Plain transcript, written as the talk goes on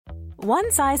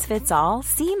One size fits all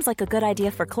seems like a good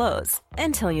idea for clothes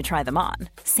until you try them on.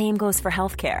 Same goes for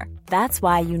healthcare. That's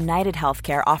why United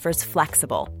Healthcare offers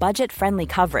flexible, budget-friendly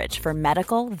coverage for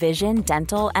medical, vision,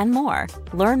 dental, and more.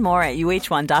 Learn more at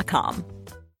uh1.com.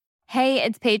 Hey,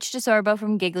 it's Paige DeSorbo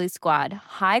from Giggly Squad.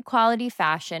 High quality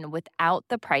fashion without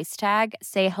the price tag.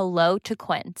 Say hello to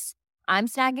Quince. I'm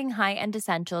snagging high-end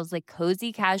essentials like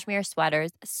cozy cashmere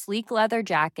sweaters, sleek leather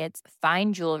jackets,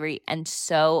 fine jewelry, and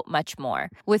so much more.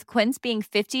 With Quince being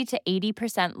 50 to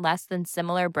 80% less than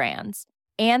similar brands.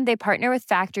 And they partner with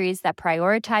factories that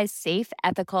prioritize safe,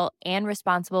 ethical, and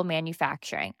responsible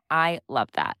manufacturing. I love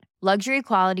that. Luxury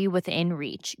quality within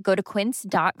reach. Go to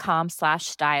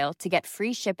quince.com/style to get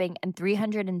free shipping and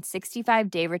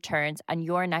 365-day returns on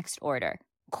your next order.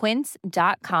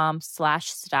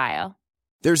 Quince.com/style.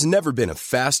 There's never been a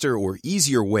faster or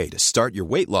easier way to start your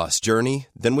weight loss journey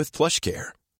than with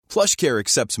PlushCare. PlushCare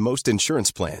accepts most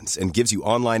insurance plans and gives you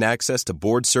online access to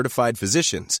board-certified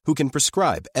physicians who can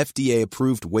prescribe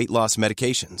FDA-approved weight loss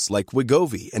medications like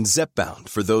Wegovy and Zepbound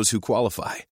for those who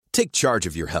qualify. Take charge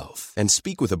of your health and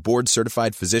speak with a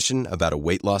board-certified physician about a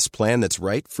weight loss plan that's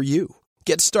right for you.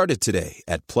 Get started today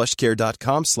at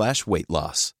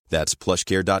plushcare.com/weight-loss. That's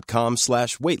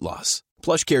plushcare.com/weight-loss.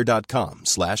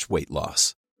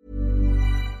 plushcare.com/weight-loss.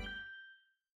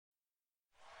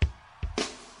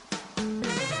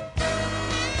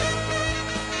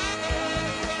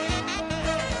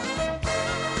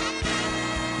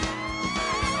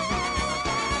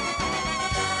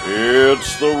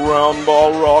 It's the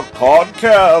Roundball Rock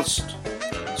Podcast,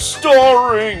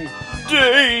 starring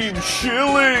Dave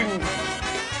Schilling,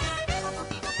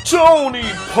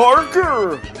 Tony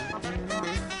Parker,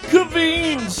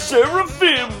 Kaveen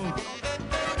Seraphim,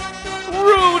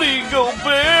 Rudy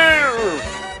Gobert,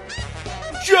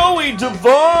 Joey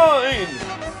Devine,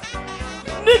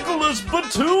 Nicholas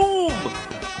Batum,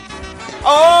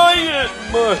 Ian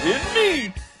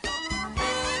Mahidney,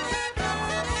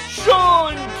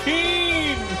 Sean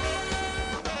Keane,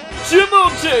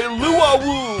 Timothée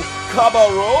Luawu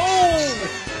Cabarro,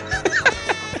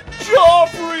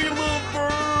 Joffrey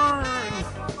Laverne,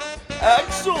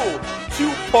 Axel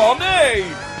Tupane,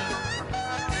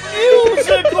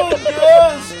 musical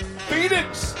guest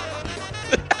Phoenix,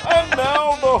 and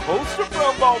now the host of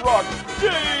Roundball Rock,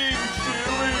 Dave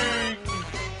Schilling.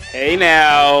 Hey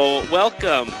now,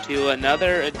 welcome to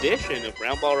another edition of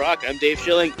Roundball Rock. I'm Dave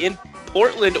Schilling in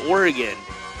Portland, Oregon.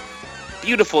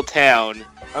 Beautiful town.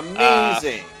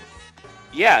 Amazing.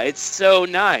 Yeah, it's so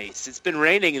nice. It's been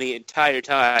raining the entire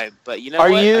time, but you know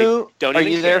what? Are you care.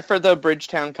 There for the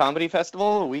Bridgetown Comedy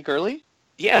Festival a week early?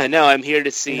 Yeah, no, I'm here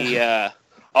to see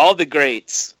all the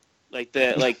greats. I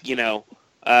can't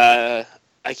Pete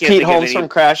think Holmes of any, from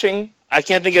Crashing? I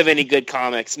can't think of any good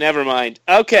comics. Never mind.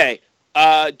 Okay.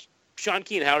 Sean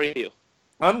Keane, how are you?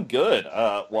 I'm good.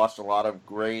 Watched a lot of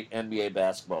great NBA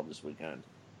basketball this weekend.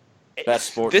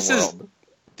 Best sport in the world.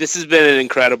 This has been an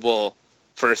incredible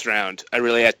first round, I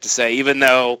really have to say. Even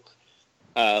though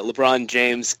LeBron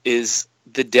James is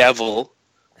the devil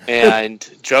and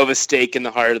drove a stake in the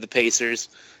heart of the Pacers,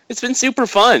 it's been super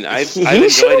fun. I've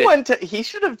enjoyed it. He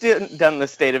should have done the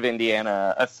state of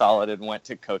Indiana a solid and went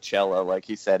to Coachella like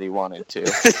he said he wanted to.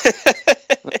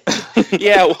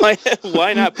 Yeah,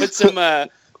 why not put some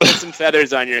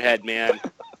feathers on your head, man?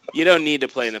 You don't need to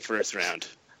play in the first round.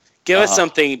 Give us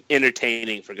something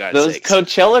entertaining, for God's sake. Those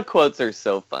Coachella quotes are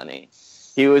so funny.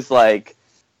 He was like,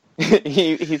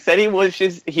 he said he wished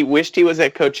he was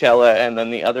at Coachella, and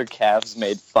then the other Cavs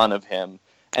made fun of him.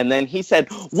 And then he said,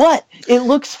 "What? It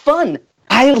looks fun.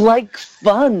 I like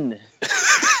fun."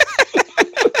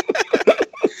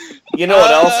 You know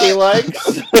what else he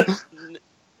likes?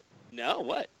 No,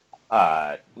 what?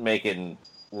 Making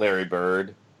Larry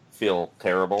Bird feel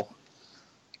terrible.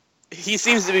 He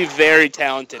seems to be very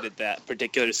talented at that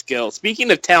particular skill. Speaking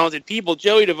of talented people,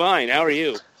 Joey Devine, how are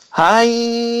you? Hi,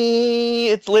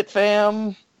 it's Lit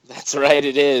Fam. That's right,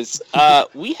 it is.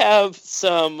 We have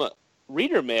some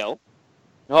reader mail.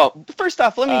 Oh, first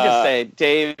off, let me just say,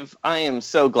 Dave, I am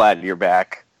so glad you're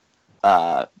back.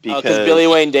 Because Billy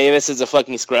Wayne Davis is a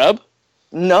fucking scrub?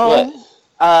 No.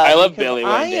 I love Billy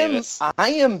Wayne Davis. I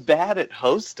am bad at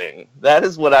hosting. That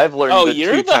is what I've learned the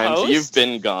you're 2 the times host? you've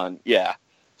been gone. Yeah.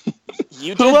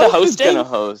 You did Who the else hosting? is gonna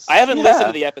host? I haven't listened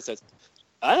to the episodes.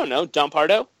 I don't know. Don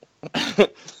Pardo?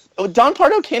 Don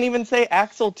Pardo can't even say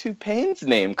Axel Tupane's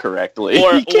name correctly.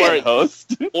 He can't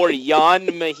host. Or Jan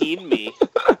Mahimi.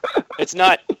 It's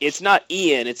not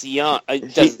Ian. It's Jan.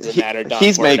 It doesn't matter.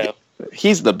 Don Pardo.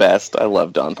 He's the best. I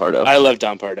love Don Pardo. I love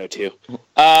Don Pardo too.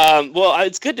 Well,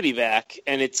 it's good to be back,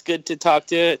 and it's good to talk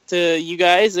to you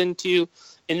guys and to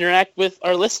interact with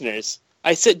our listeners.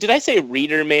 I said, did I say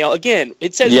reader mail? Again,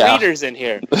 it says Yeah. readers in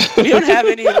here. We don't have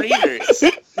any readers.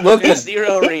 Look, There's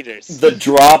 0 readers. the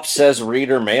drop says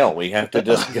reader mail. We have to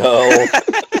just go.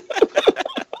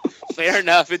 Fair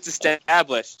enough. It's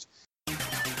established.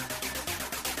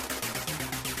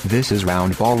 This is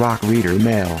Roundball Rock Reader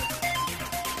Mail.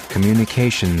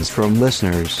 Communications from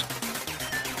listeners.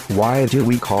 Why do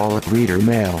we call it Reader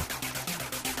Mail?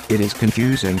 It is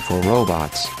confusing for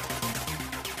robots.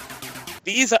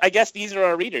 I guess these are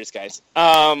our readers, guys.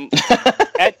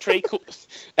 At Trey Cool,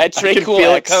 at Trey I can Cool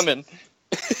feel X, it coming.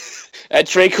 At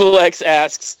Trey Cool X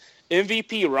asks,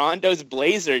 MVP Rondo's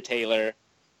Blazer Taylor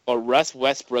or Russ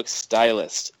Westbrook's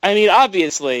stylist? I mean,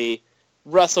 obviously,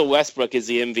 Russell Westbrook is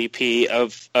the MVP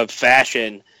of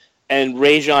fashion, and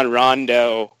Rajon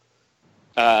Rondo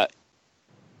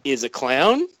is a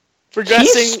clown for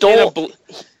dressing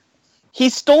He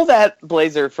stole that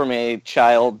blazer from a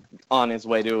child on his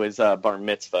way to his bar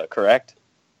mitzvah, correct?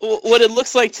 What it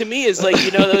looks like to me is like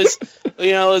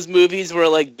those movies where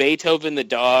like Beethoven the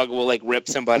dog will like rip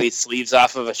somebody's sleeves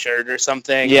off of a shirt or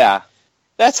something. Yeah,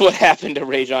 that's what happened to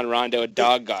Rajon Rondo. A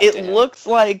dog got it to him. looks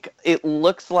like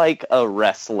a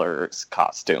wrestler's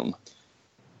costume.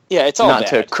 Yeah, it's all not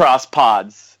bad. to cross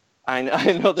pods. I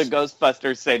know the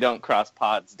Ghostbusters say don't cross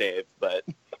pods, Dave, but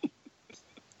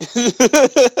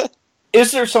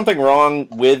Is there something wrong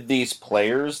with these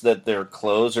players that their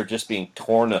clothes are just being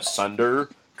torn asunder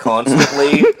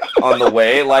constantly on the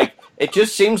way? Like, it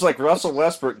just seems like Russell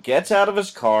Westbrook gets out of his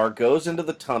car, goes into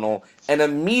the tunnel, and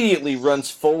immediately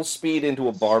runs full speed into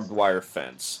a barbed wire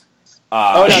fence.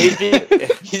 Oh no,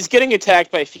 he's getting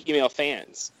attacked by female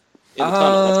fans in the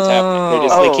tunnel. That's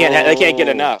what's happening. They can't get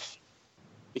enough.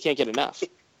 They can't get enough.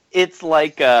 It's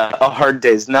like a Hard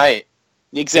Day's Night.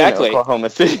 Exactly. In Oklahoma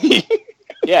City.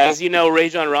 Yeah, as you know,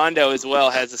 Rajon Rondo as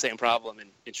well has the same problem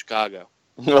in Chicago.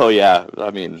 Oh, yeah. I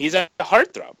mean, he's a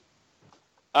heartthrob.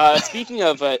 Speaking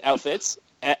of outfits,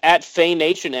 at Faye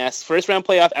Nation asks, first round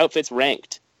playoff outfits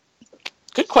ranked.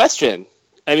 Good question.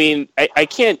 I mean, I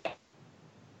can't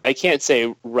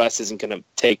say Russ isn't going to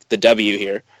take the W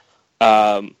here.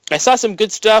 I saw some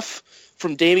good stuff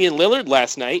from Damian Lillard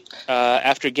last night.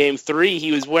 After Game 3,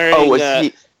 he was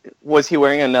wearing... was he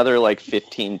wearing another,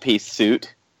 15-piece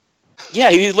suit?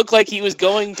 Yeah, he looked like he was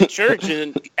going to church,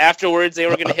 and afterwards they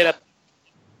were going to hit up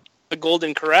the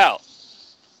Golden Corral.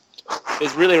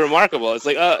 It's really remarkable. It's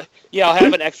like, yeah, I'll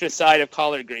have an extra side of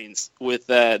collard greens with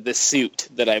the suit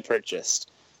that I purchased.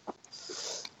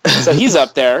 So he's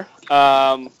up there.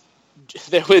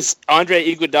 There was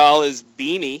Andre Iguodala's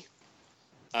beanie.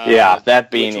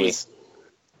 That beanie.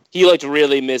 He looked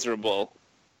really miserable.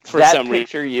 That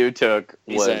picture you took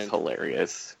was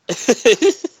hilarious.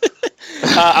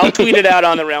 I'll tweet it out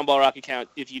on the Roundball Rock account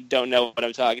if you don't know what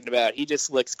I'm talking about. He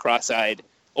just looks cross-eyed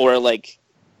or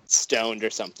stoned or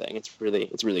something. It's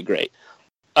really great.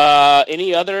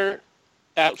 Any other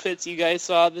outfits you guys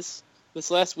saw this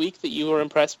last week that you were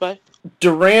impressed by?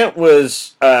 Durant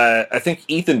was, I think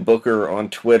Ethan Booker on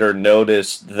Twitter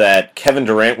noticed that Kevin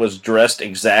Durant was dressed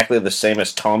exactly the same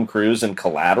as Tom Cruise in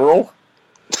Collateral,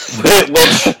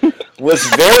 which was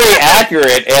very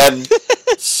accurate and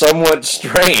somewhat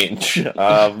strange.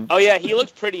 Oh yeah, he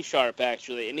looked pretty sharp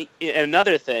actually. And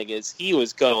another thing is he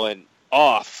was going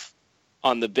off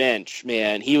on the bench,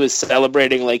 man. He was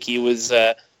celebrating like he was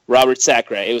Robert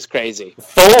Sacre. It was crazy.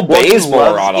 Full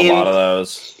Bazemore on a lot of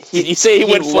those. Did you say he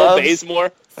went full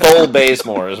Bazemore? Full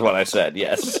Bazemore is what I said,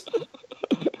 yes.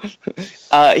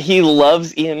 He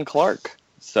loves Ian Clark,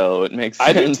 so it makes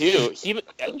sense. I do too.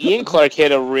 Ian Clark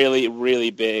hit a really, really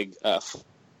big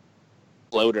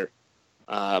floater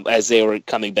as they were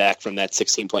coming back from that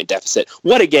 16-point deficit.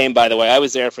 What a game, by the way. I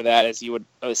was there for that, as you would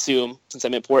assume, since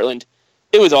I'm in Portland.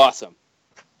 It was awesome.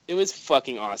 It was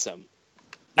fucking awesome.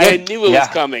 I knew it was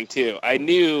coming, too. I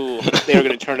knew they were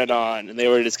going to turn it on, and they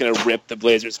were just going to rip the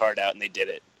Blazers' heart out, and they did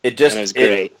it. It was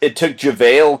great. It took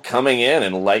JaVale coming in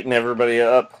and lighting everybody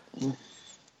up.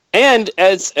 And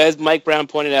as Mike Brown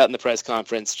pointed out in the press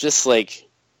conference, just like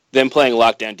them playing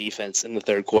lockdown defense in the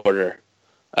third quarter,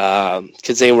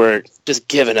 because they were just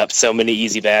giving up so many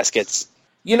easy baskets.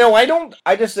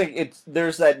 I just think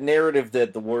there's that narrative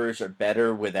that the Warriors are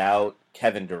better without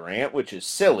Kevin Durant, which is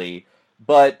silly,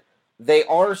 but they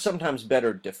are sometimes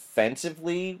better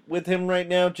defensively with him right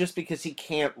now just because he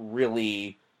can't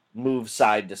really move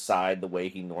side to side the way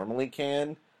he normally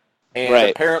can. And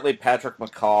apparently Patrick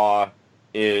McCaw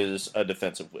is a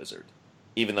defensive wizard,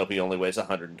 even though he only weighs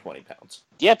 120 pounds.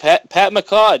 Yeah, Pat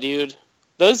McCaw, dude.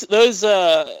 Those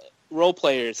role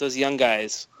players, those young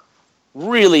guys,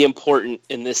 really important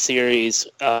in this series.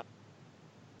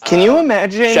 Can you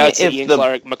imagine if Ian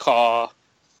Clark, McCaw?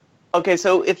 Okay,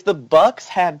 so if the Bucks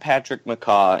had Patrick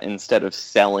McCaw instead of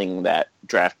selling that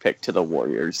draft pick to the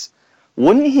Warriors,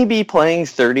 wouldn't he be playing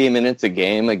 30 minutes a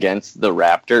game against the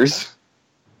Raptors?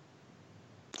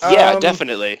 Yeah,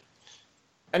 definitely.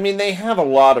 I mean, they have a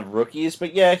lot of rookies,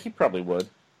 but yeah, he probably would.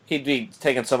 He'd be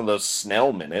taking some of those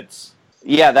Snell minutes.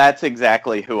 Yeah, that's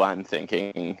exactly who I'm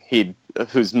thinking.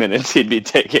 Whose minutes he'd be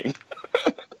taking.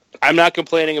 I'm not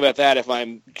complaining about that if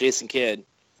I'm Jason Kidd.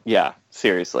 Yeah,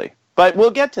 seriously. But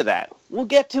we'll get to that. We'll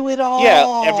get to it all.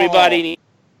 Yeah, everybody needs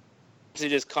to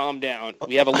just calm down.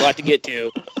 We have a lot to get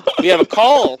to. We have a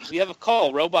call.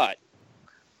 Robot.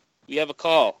 We have a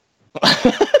call.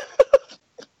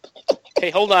 Hey,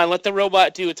 hold on. Let the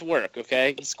robot do its work,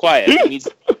 okay? He's quiet.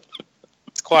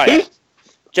 It's quiet.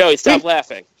 Joey, stop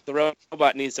laughing. The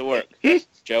robot needs to work.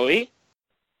 Joey?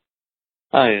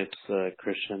 Hi, it's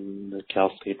Christian, the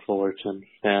Cal State Fullerton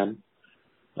fan.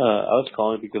 I was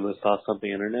calling because I saw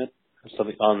something on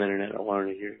the internet. I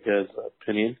wanted to hear your guys'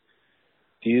 opinion.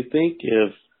 Do you think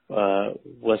if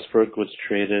Westbrook was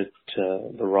traded to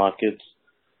the Rockets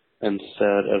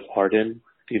instead of Harden,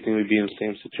 do you think we'd be in the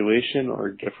same situation or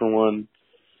a different one?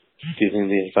 Do you think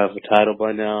they'd have a title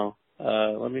by now?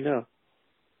 Let me know.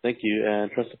 Thank you,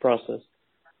 and trust the process.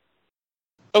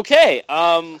 Okay,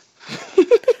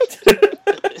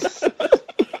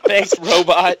 thanks,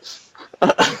 Robot.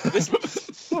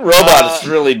 Robot is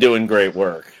really doing great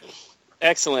work.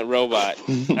 Excellent, Robot.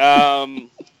 I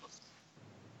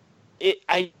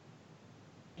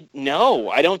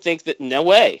don't think that. No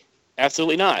way.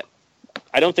 Absolutely not.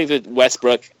 I don't think that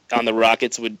Westbrook on the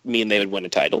Rockets would mean they would win a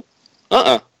title.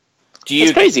 That's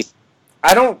crazy.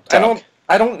 I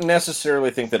don't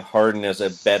necessarily think that Harden is a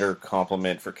better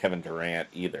complement for Kevin Durant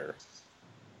either.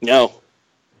 No.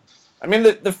 I mean,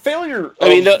 the failure.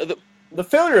 The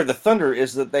failure of the Thunder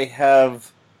is that they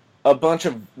have a bunch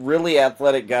of really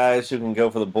athletic guys who can go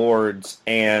for the boards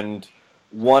and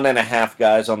 1.5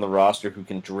 guys on the roster who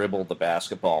can dribble the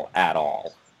basketball at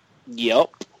all. Yep.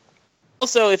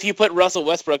 Also, if you put Russell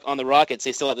Westbrook on the Rockets,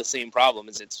 they still have the same problem,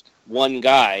 is it's one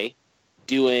guy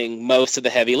doing most of the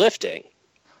heavy lifting.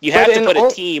 You have to put a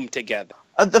team together.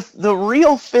 The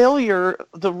real failure,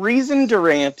 the reason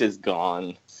Durant is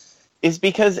gone, is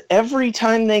because every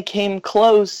time they came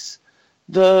close,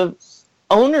 the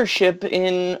ownership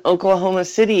in Oklahoma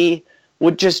City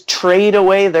would just trade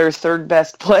away their third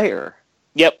best player.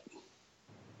 Yep.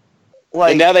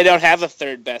 And now they don't have a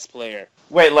third best player.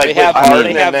 Wait, like with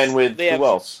Harden and then with who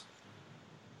else?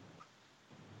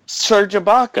 Serge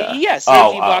Ibaka. Yes,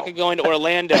 Serge Ibaka going to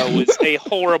Orlando was a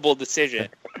horrible decision.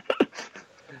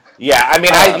 Yeah, I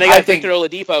mean, and they got Victor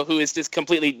Oladipo, who is just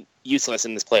completely useless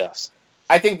in this playoffs.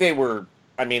 I think they were.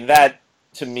 I mean, that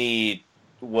to me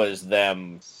was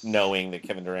them knowing that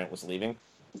Kevin Durant was leaving.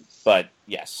 But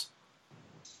yes.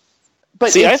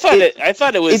 But see, I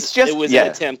thought it was an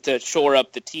attempt to shore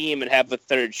up the team and have a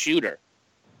third shooter.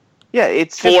 Yeah,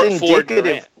 it's just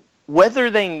indicative. Whether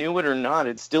they knew it or not,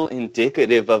 it's still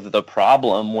indicative of the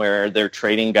problem where they're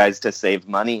trading guys to save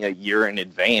money a year in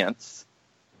advance.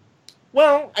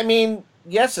 Well, I mean,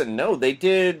 yes and no. They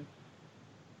did.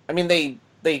 I mean,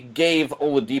 they gave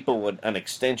Oladipo an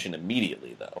extension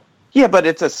immediately, though. Yeah, but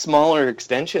it's a smaller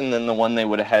extension than the one they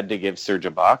would have had to give Serge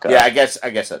Ibaka. Yeah, I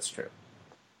guess that's true.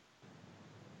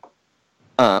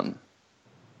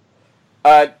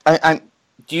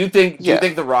 Do you think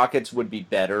the Rockets would be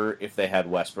better if they had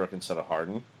Westbrook instead of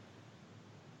Harden?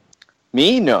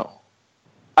 Me, no.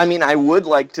 I mean, I would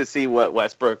like to see what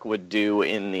Westbrook would do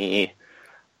in the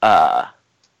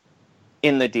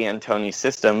D'Antoni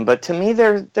system, but to me,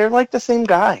 they're like the same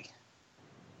guy.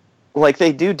 Like,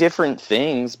 they do different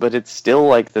things, but it's still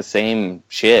like the same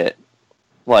shit.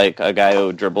 Like a guy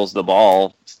who dribbles the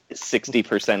ball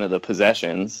 60% of the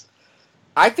possessions.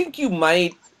 I think you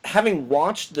might, having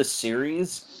watched the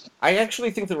series, I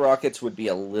actually think the Rockets would be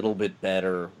a little bit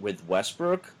better with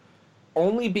Westbrook,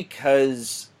 only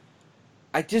because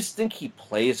I just think he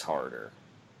plays harder.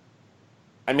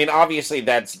 I mean, obviously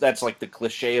that's like the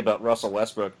cliche about Russell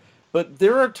Westbrook, but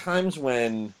there are times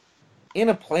when, in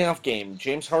a playoff game,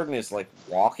 James Harden is like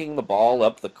walking the ball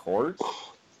up the court,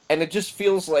 and it just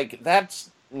feels like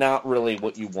that's not really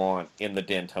what you want in the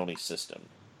D'Antoni system.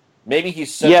 Maybe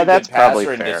he's such a good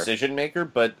passer and decision maker,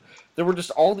 but there were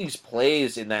just all these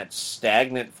plays in that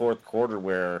stagnant fourth quarter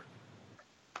where,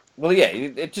 well, yeah,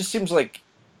 it just seems like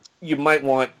you might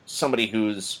want somebody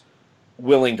who's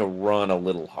willing to run a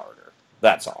little harder.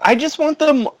 That's all. I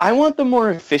want the more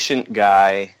efficient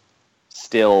guy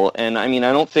still, and I mean,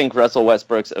 I don't think Russell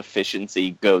Westbrook's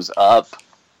efficiency goes up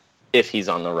if he's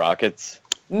on the Rockets.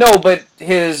 No, but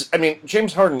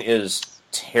James Harden is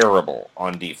terrible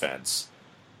on defense.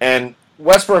 And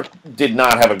Westbrook did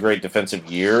not have a great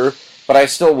defensive year, but I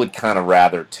still would kind of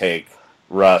rather take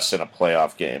Russ in a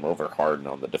playoff game over Harden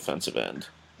on the defensive end.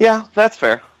 Yeah, that's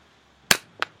fair.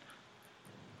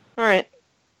 All right.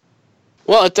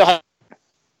 Well, it's a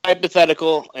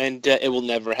hypothetical, and it will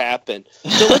never happen.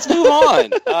 So let's move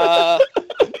on.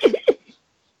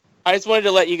 I just wanted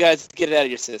to let you guys get it out of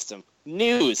your system.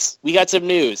 News. We got some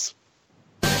news.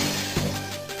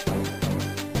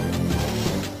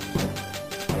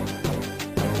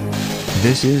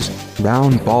 This is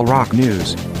Round Ball Rock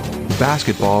News.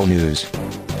 Basketball news.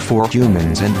 For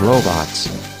humans and robots.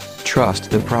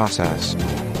 Trust the process.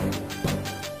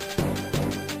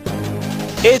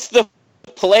 It's the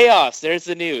playoffs. There's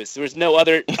the news. There's no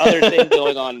other thing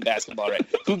going on in basketball, right?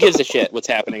 Who gives a shit what's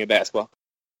happening in basketball?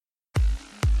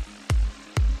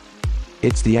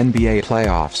 It's the NBA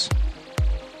playoffs.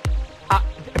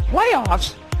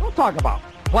 Playoffs? Don't talk about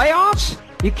playoffs.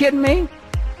 You kidding me?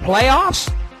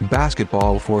 Playoffs?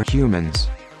 Basketball for humans.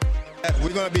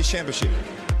 We're going to be championship.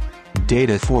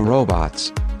 Data for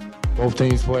robots. Both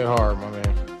teams played hard, my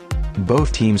man.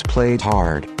 Both teams played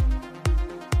hard.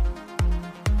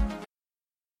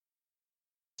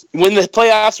 When the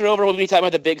playoffs are over, we'll be talking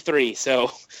about the big three.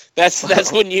 So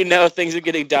that's when you know things are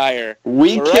getting dire.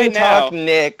 We But can right talk now,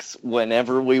 Knicks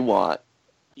whenever we want.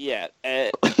 Yeah.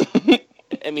 I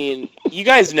mean, you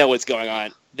guys know what's going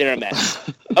on. They're a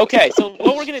mess. Okay, so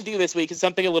what we're going to do this week is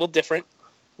something a little different.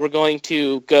 We're going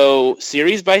to go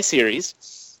series by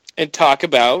series and talk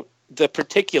about the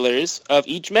particulars of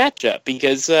each matchup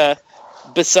because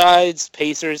besides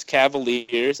Pacers,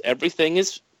 Cavaliers, everything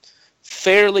is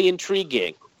fairly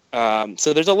intriguing.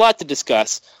 So there's a lot to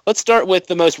discuss. Let's start with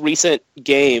the most recent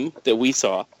game that we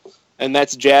saw, and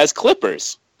that's Jazz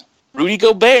Clippers. Rudy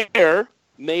Gobert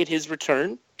made his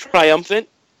return, triumphant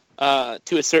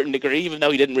to a certain degree, even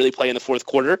though he didn't really play in the fourth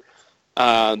quarter.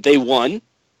 They won.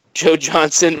 Joe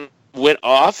Johnson went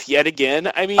off yet again.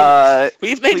 I mean,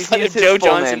 we've made fun of Joe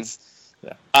Johnson's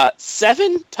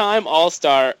 7-time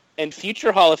All-Star and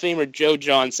future Hall of Famer Joe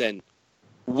Johnson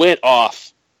went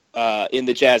off in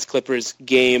the Jazz Clippers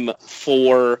game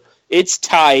 4. It's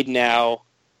tied now.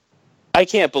 I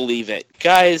can't believe it.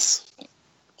 Guys,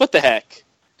 what the heck?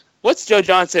 What's Joe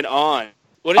Johnson on?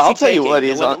 What is I'll he tell taking? you what The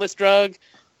he's on. Limitless drug?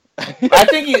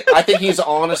 I think he's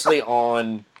honestly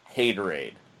on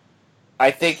haterade. I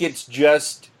think it's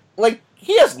just like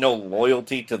he has no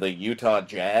loyalty to the Utah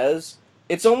Jazz.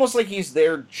 It's almost like he's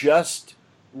there just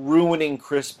ruining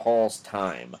Chris Paul's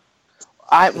time.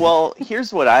 Well,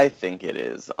 here's what I think it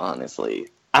is, honestly.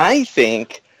 I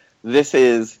think this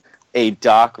is a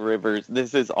Doc Rivers.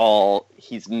 This is all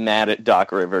he's mad at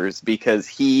Doc Rivers because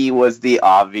he was the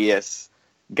obvious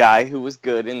guy who was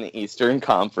good in the Eastern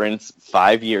Conference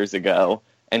 5 years ago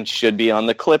and should be on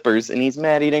the Clippers, and he's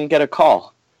mad he didn't get a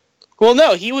call. Well,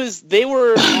 no, they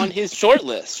were on his short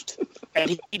list,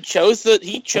 and he chose the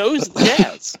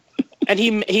Jazz, and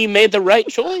he made the right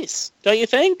choice, don't you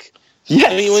think?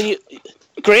 Yes. I mean,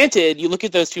 granted, you look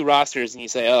at those two rosters and you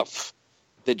say, "Oh,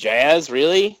 the Jazz,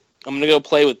 really? I'm gonna go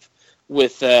play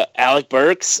with Alec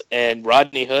Burks and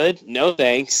Rodney Hood? No,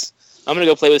 thanks. I'm gonna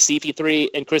go play with CP3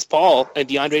 and Chris Paul and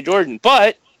DeAndre Jordan."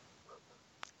 But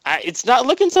it's not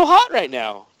looking so hot right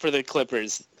now for the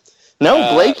Clippers.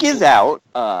 No, Blake is out,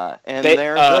 and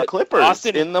they're the Clippers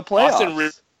in the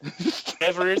playoffs.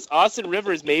 Austin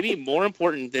Rivers may be more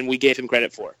important than we gave him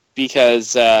credit for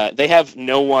because they have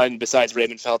no one besides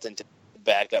Raymond Felton to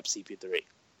back up CP3.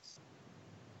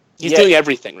 He's doing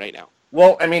everything right now.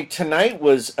 Well, I mean, tonight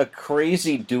was a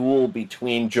crazy duel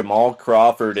between Jamal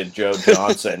Crawford and Joe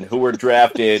Johnson, who were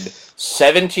drafted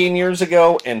 17 years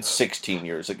ago and 16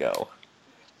 years ago.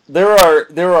 There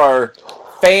are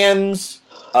fans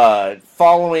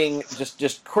following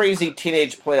just crazy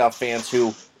teenage playoff fans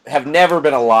who have never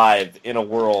been alive in a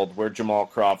world where Jamal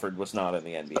Crawford was not in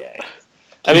the NBA.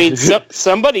 I mean,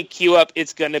 somebody cue up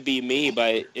 "It's Gonna Be Me"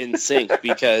 by NSYNC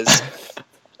because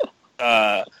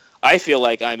I feel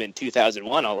like I'm in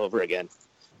 2001 all over again.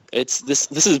 This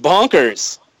is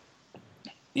bonkers.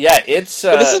 Yeah, it's.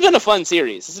 But this has been a fun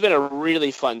series. This has been a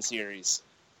really fun series.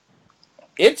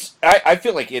 I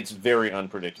feel like it's very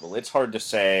unpredictable. It's hard to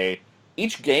say.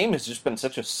 Each game has just been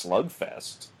such a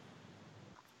slugfest.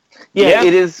 Yeah,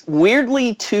 it is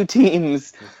weirdly two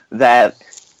teams that,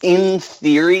 in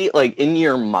theory, like in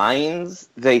your minds,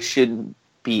 they should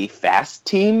be fast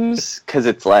teams because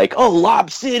it's like, oh, Lob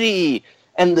City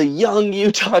and the young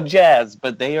Utah Jazz,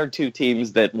 but they are two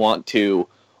teams that want to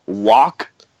walk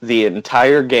the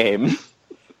entire game.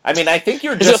 I mean, I think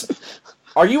you're just...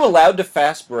 Are you allowed to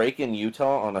fast break in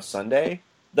Utah on a Sunday?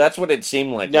 That's what it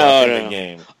seemed like watching the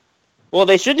game. Well,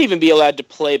 they shouldn't even be allowed to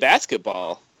play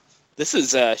basketball. This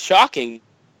is a shocking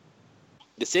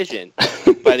decision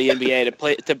by the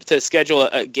NBA to schedule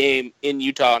a game in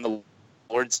Utah on the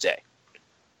Lord's Day.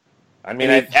 I mean,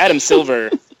 Adam Silver,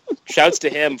 shouts to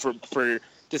him for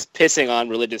just pissing on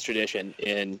religious tradition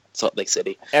in Salt Lake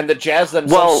City. And the Jazz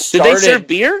themselves started... Did they serve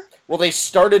beer? Well, they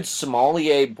started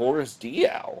sommelier Boris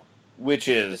Diaw, which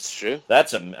is... That's true.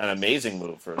 That's an amazing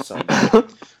move for a Sunday.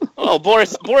 Oh,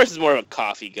 Boris is more of a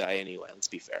coffee guy anyway, let's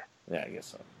be fair. Yeah, I guess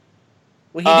so.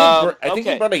 Well, he did. I think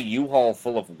okay. he brought a U-Haul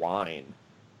full of wine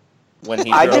when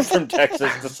he drove from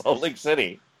Texas to Salt Lake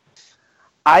City.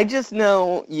 I just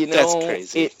know, That's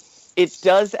crazy. It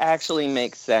does actually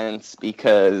make sense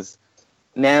because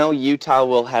now Utah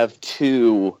will have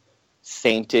two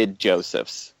sainted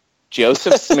Josephs.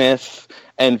 Joseph Smith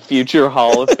and future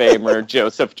Hall of Famer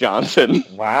Joseph Johnson.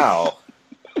 Wow.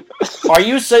 Are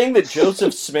you saying that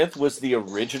Joseph Smith was the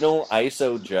original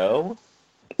ISO Joe?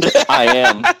 I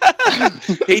am.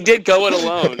 He did go it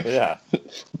alone. Yeah.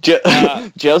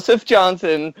 Joseph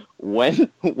Johnson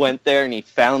went there and he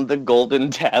found the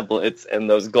golden tablets, and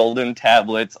those golden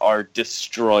tablets are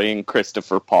destroying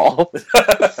Christopher Paul.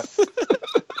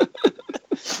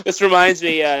 This reminds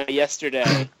me,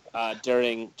 yesterday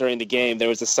during the game, there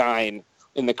was a sign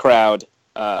in the crowd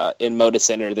in Moda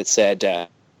Center that said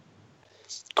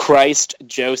Christ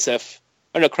Jesus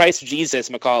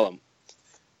McCollum,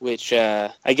 which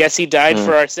I guess he died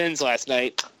for our sins last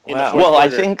night. In the fourth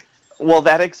quarter.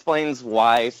 That explains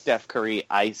why Steph Curry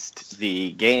iced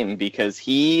the game, because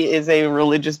he is a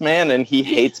religious man and he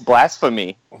hates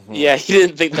blasphemy. Yeah, he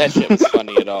didn't think that shit was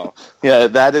funny at all. Yeah,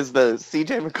 that is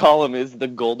CJ McCollum is the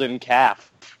golden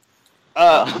calf.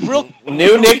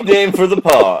 New nickname for the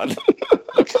pod.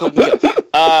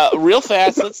 Real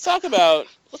fast, let's talk about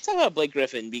Blake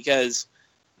Griffin, because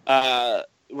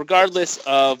regardless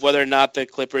of whether or not the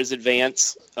Clippers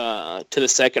advance to the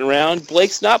second round,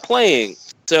 Blake's not playing.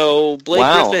 So Blake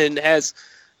Griffin has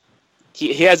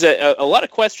a lot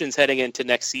of questions heading into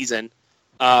next season.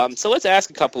 So let's ask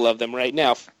a couple of them right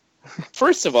now.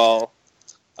 First of all,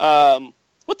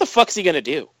 what the fuck is he gonna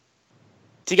do?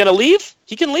 Is he gonna leave?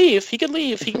 He can leave. He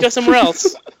can go somewhere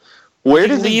else. Where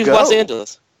does he go? Los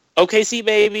Angeles. OKC,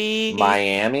 baby.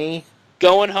 Miami.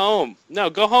 Going home. No,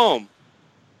 go home.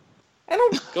 I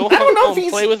don't know if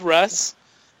he's... Play with Russ.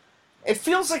 It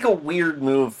feels like a weird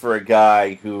move for a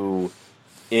guy who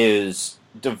is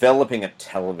developing a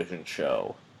television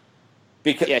show.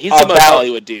 He's the most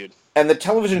Hollywood dude. And the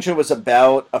television show was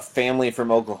about a family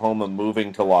from Oklahoma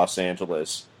moving to Los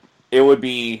Angeles. It would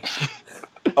be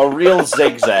a real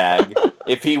zigzag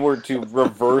if he were to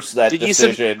reverse that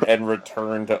decision and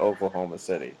return to Oklahoma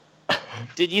City.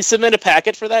 Did you submit a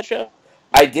packet for that show?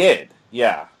 I did,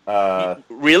 yeah.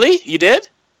 Really? You did?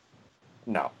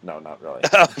 No, not really.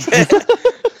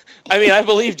 I mean, I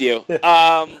believed you.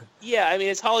 Yeah, I mean,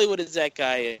 as Hollywood as that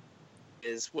guy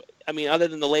is, I mean, other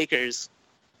than the Lakers,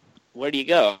 where do you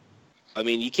go? I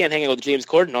mean, you can't hang out with James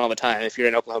Corden all the time if you're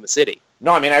in Oklahoma City.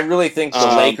 No, I mean, I really think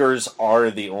the Lakers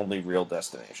are the only real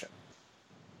destination.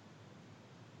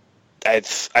 I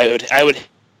would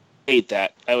hate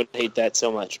that. I would hate that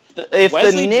so much. If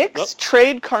the Knicks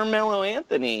trade Carmelo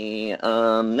Anthony,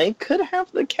 they could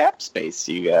have the cap space,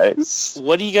 you guys.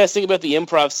 What do you guys think about the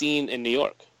improv scene in New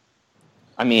York?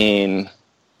 I mean,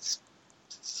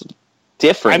 it's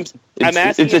different.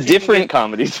 It's a different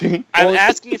comedy scene. I'm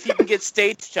asking if you can get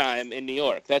stage time in New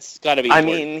York. That's got to be important.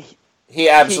 I mean, he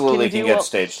absolutely can get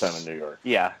stage time in New York.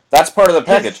 Yeah. That's part of the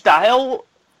package.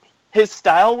 His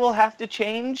style will have to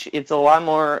change. It's a lot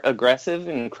more aggressive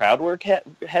and crowd work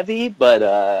heavy, but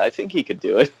I think he could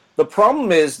do it. The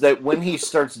problem is that when he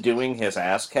starts doing his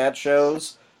Ass Cat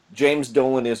shows, James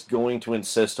Dolan is going to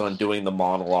insist on doing the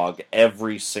monologue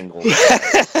every single day.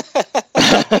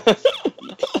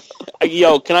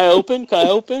 Yo, can I open?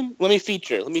 Let me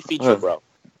feature, bro.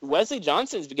 Wesley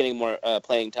Johnson's getting more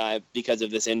playing time because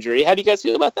of this injury. How do you guys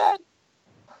feel about that?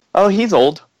 Oh, he's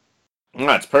old.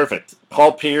 That's perfect.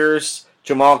 Paul Pierce,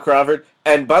 Jamal Crawford.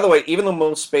 And by the way, even though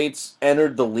Mo Spates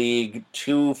entered the league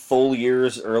 2 full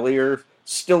years earlier,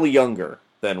 still younger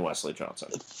than Wesley Johnson.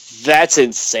 That's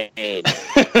insane.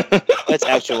 That's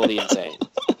actually insane.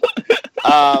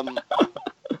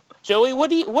 Joey, what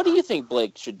do you think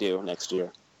Blake should do next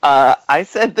year? I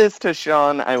said this to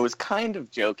Sean. I was kind of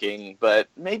joking, but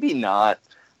maybe not.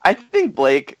 I think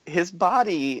Blake, his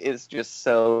body is just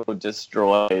so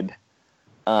destroyed.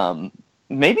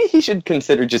 Maybe he should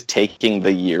consider just taking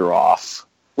the year off.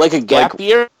 Like a gap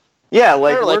year? Yeah,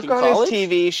 like like work on his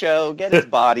TV show, get his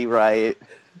body right,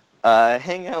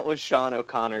 hang out with Sean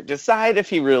O'Connor, decide if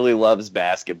he really loves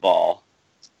basketball,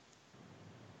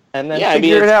 and then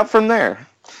figure it out from there.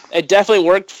 It definitely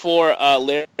worked for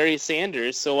Larry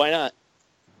Sanders, so why not?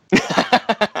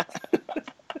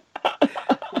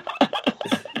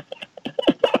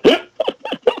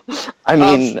 I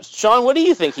mean, Sean, what do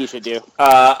you think he should do?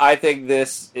 I think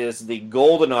this is the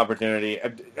golden opportunity.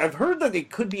 I've heard that it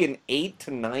could be an 8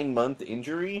 to 9 month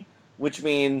injury, which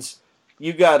means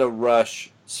you got to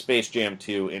rush Space Jam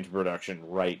 2 into production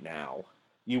right now.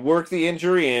 You work the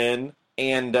injury in,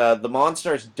 and the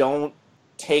Monstars don't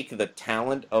take the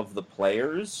talent of the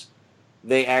players.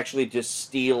 They actually just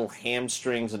steal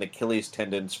hamstrings and Achilles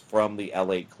tendons from the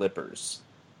LA Clippers.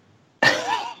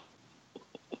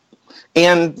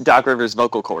 And Doc Rivers'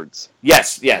 vocal cords.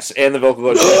 Yes, and the vocal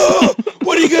cords.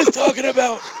 What are you guys talking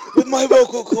about with my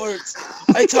vocal cords?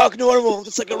 I talk normal,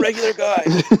 just like a regular guy.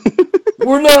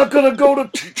 We're not going to go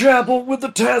to chapel with the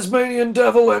Tasmanian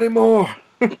devil anymore.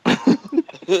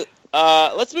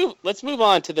 Let's move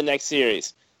on to the next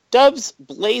series. Dubs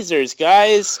Blazers,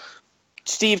 guys.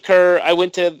 Steve Kerr, I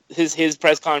went to his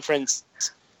press conference.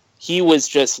 He was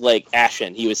just like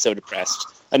ashen. He was so depressed,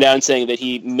 announcing that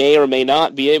he may or may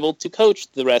not be able to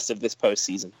coach the rest of this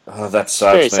postseason. Oh, that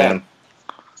sucks, man.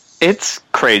 It's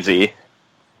crazy.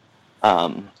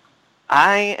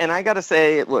 I gotta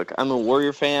say, look, I'm a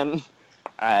Warrior fan.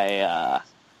 I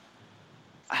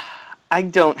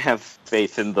don't have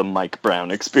faith in the Mike Brown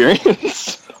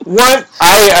experience. What?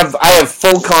 I have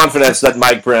full confidence that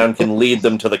Mike Brown can lead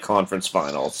them to the conference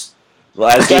finals,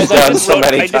 as he's done so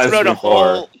many times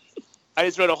before. I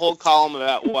just wrote a whole column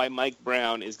about why Mike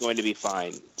Brown is going to be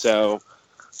fine. So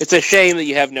it's a shame that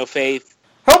you have no faith.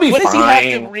 He'll be fine. What does he have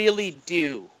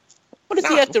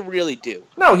to really do?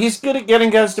 No, he's good at getting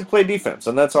guys to play defense,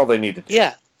 and that's all they need to do.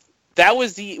 Yeah. That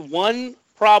was the one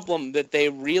problem that they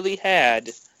really had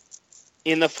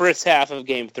in the first half of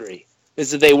Game 3,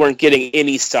 is that they weren't getting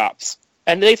any stops.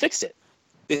 And they fixed it.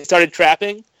 They started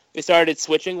trapping. They started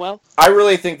switching well. I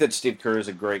really think that Steve Kerr is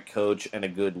a great coach and a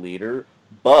good leader,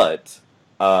 but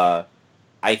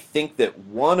I think that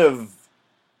one of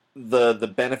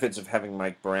the benefits of having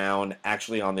Mike Brown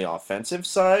actually on the offensive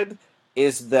side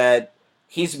is that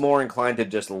he's more inclined to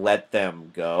just let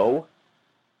them go,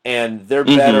 and they're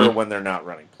better when they're not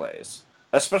running plays,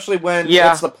 especially when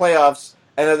it's the playoffs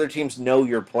and other teams know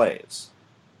your plays.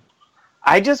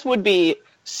 I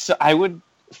would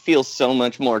feel so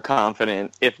much more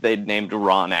confident if they'd named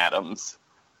Ron Adams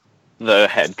the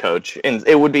head coach, and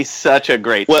it would be such a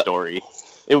great story.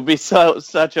 It would be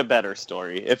such a better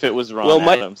story if it was Ron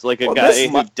Adams, like a guy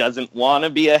who doesn't want to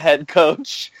be a head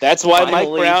coach. That's why Mike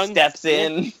Brown steps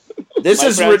in. This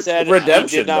is redemption.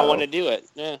 He did not want to do it.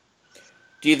 Yeah.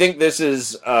 Do you think this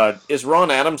is Ron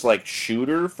Adams like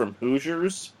Shooter from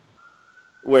Hoosiers,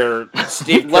 where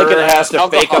Steve Kerr has to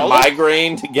fake a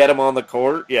migraine to get him on the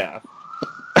court? Yeah.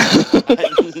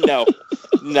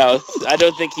 No, I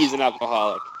don't think he's an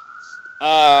alcoholic.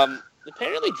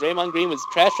 Apparently Draymond Green was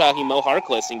trash-talking Mo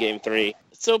Harkless in Game 3.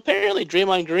 So apparently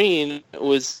Draymond Green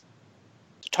was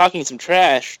talking some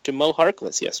trash to Mo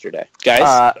Harkless yesterday.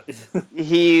 Guys?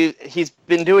 He's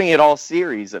been doing it all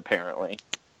series, apparently.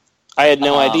 I had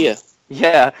no idea.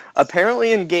 Yeah,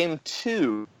 apparently in Game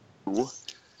 2...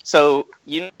 So,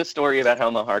 you know the story about how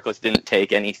Mo Harkless didn't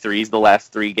take any threes the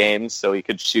last 3 games, so he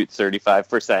could shoot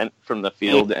 35% from the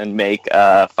field and make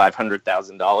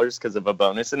 $500,000 because of a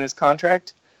bonus in his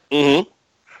contract? Mm-hmm.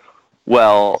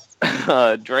 Well,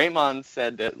 Draymond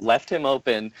said that left him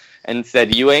open and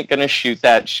said, "You ain't gonna shoot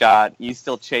that shot. You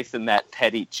still chasing that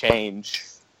petty change."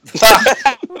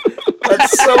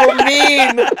 That's so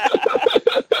mean.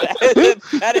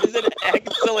 That is an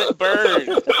excellent burn.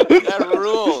 That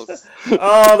rules.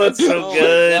 Oh, that's so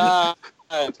good.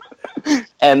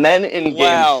 And then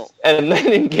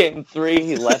in game 3,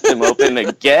 he left him open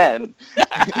again.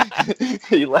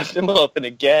 He left him open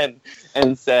again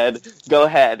and said, "Go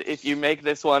ahead. If you make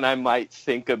this one, I might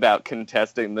think about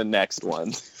contesting the next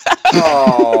one."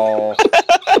 Oh.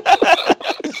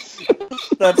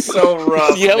 That's so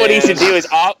rough. You know what he should do is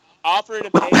offer to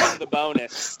pay him the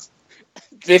bonus.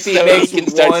 If he makes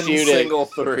one single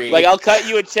three. Like, I'll cut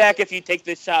you a check if you take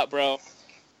this shot, bro.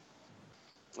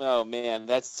 Oh, man,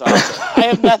 that's awesome. I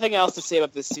have nothing else to say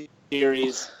about this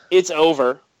series. It's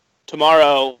over.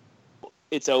 Tomorrow,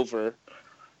 it's over.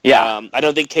 Yeah. I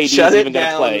don't think KD is even going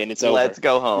to play, and it's over. Let's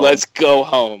go home. Let's go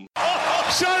home.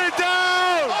 Shut it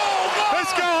down!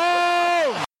 Let's go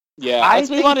home! Yeah,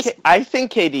 I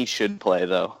think KD should play,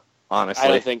 though, honestly.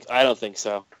 I don't think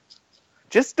so.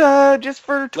 Just for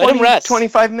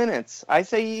 25 minutes. I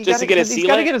say he's got to get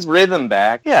his rhythm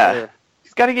back. Yeah. Sure.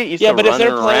 He's got to get used to running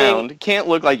around. Can't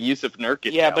look like Yusuf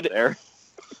Nurkic out there.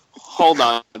 Hold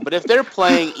on. But if they're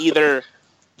playing either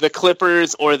the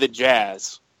Clippers or the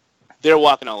Jazz, they're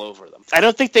walking all over them. I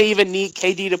don't think they even need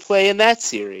KD to play in that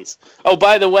series. Oh,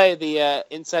 by the way, the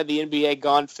Inside the NBA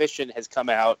Gone Fishing has come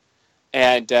out,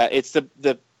 and it's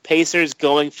the Pacers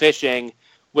going fishing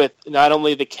with not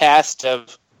only the cast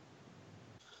of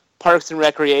Parks and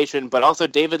Recreation, but also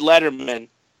David Letterman,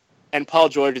 and Paul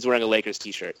George is wearing a Lakers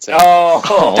t-shirt. So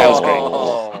that was great.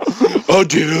 Oh,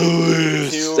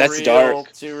 dude, that's real,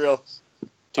 dark. Too real.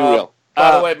 Too real.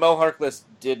 By the way, Mo Harkless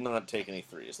did not take any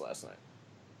threes last night.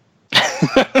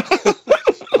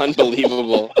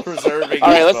 Unbelievable. Preserving All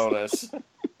right, his bonus.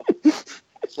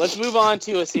 Let's move on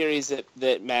to a series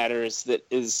that matters, that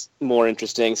is more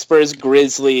interesting. Spurs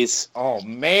Grizzlies. Oh,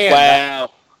 man.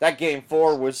 Wow. That game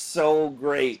 4 was so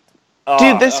great.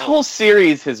 Dude, this whole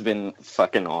series has been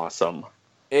fucking awesome.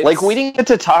 Like, we didn't get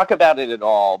to talk about it at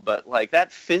all, but, like,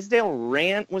 that Fizdale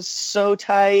rant was so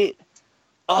tight.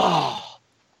 Oh,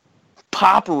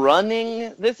 Pop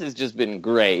running. This has just been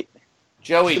great.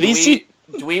 Joey,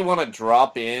 do we want to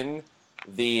drop in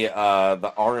the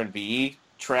R&B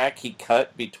track he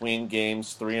cut between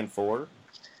games 3 and 4?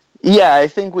 Yeah, I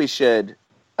think we should.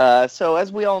 So,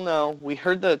 as we all know, we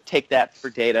heard the Take That for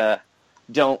Data,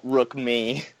 Don't Rook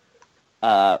Me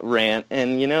rant.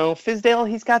 And, Fizdale,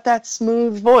 he's got that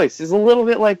smooth voice. He's a little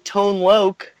bit like Tone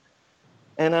Loc.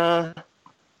 And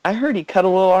I heard he cut a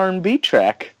little R&B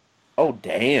track. Oh,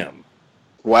 damn.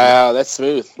 Wow, that's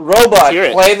smooth. Robot,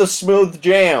 play the smooth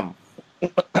jam. They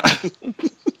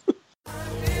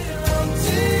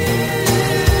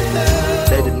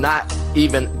did not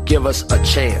even give us a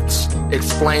chance.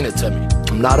 Explain it to me.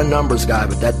 I'm not a numbers guy,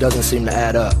 but that doesn't seem to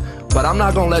add up. But I'm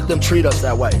not going to let them treat us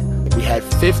that way. We had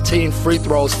 15 free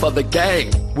throws for the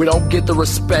game. We don't get the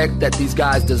respect that these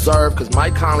guys deserve because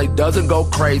Mike Conley doesn't go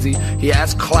crazy. He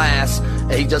has class,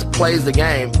 and he just plays the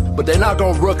game. But they're not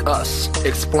going to rook us.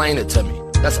 Explain it to me.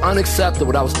 That's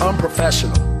unacceptable. That was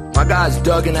unprofessional. My guys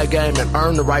dug in that game and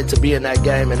earned the right to be in that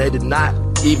game, and they did not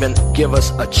even give us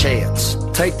a chance.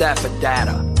 Take that for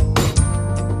data.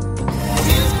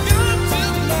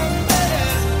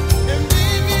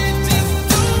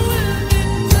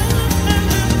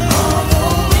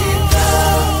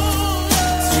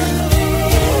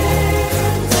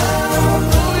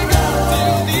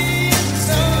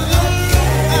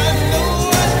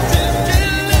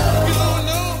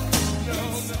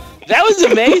 That was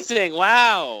amazing.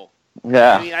 Wow.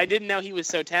 Yeah. I mean, I didn't know he was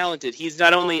so talented. He's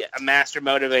not only a master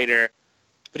motivator,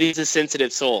 but he's a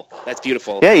sensitive soul. That's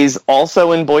beautiful. Yeah, he's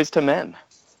also in Boys to Men.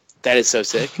 That is so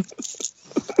sick.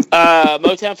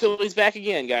 Motown Philly's back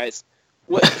again, guys.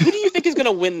 Who do you think is going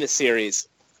to win this series?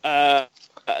 The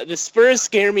Spurs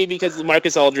scare me because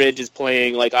Marcus Aldridge is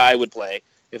playing like I would play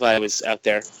if I was out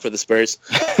there for the Spurs.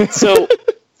 So,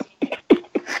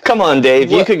 come on, Dave.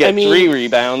 You could get 3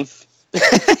 rebounds.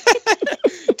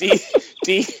 Do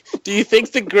you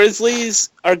think the Grizzlies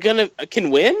can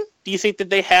win? Do you think that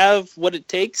they have what it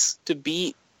takes to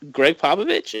beat Greg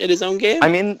Popovich at his own game? I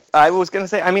mean, I was going to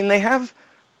say, they have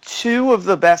 2 of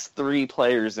the best 3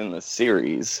 players in the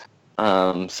series.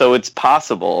 So it's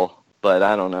possible, but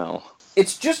I don't know.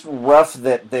 It's just rough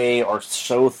that they are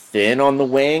so thin on the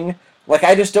wing. Like,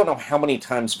 I just don't know how many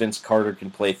times Vince Carter can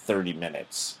play 30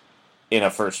 minutes in a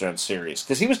first-round series,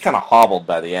 because he was kind of hobbled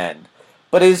by the end.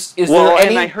 But is there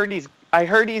any... And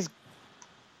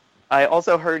I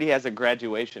also heard he has a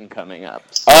graduation coming up.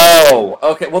 So. Oh,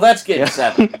 okay. Well, that's getting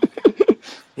 7.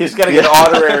 He's going to get an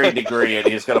honorary degree, and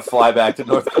he's going to fly back to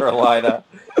North Carolina.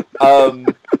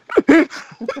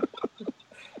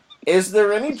 Is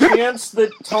there any chance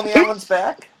that Tony Allen's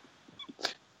back?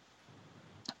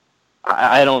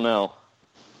 I don't know.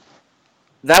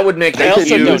 That would make a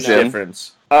huge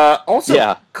difference.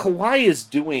 Kawhi is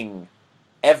doing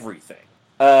everything.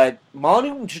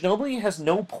 Manu Ginobili has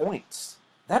no points.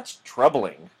 That's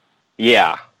troubling.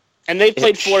 Yeah. And they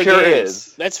played 4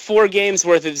 games. That's 4 games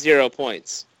worth of 0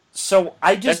 points. So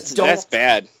I just don't... That's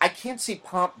bad. I can't see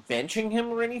Pop benching him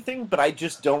or anything, but I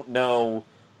just don't know...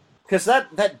 Because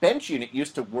that bench unit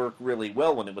used to work really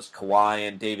well when it was Kawhi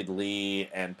and David Lee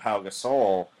and Pau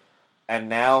Gasol. And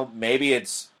now maybe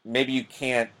you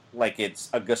can't... Like, it's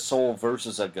a Gasol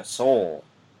versus a Gasol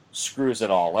screws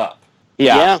it all up.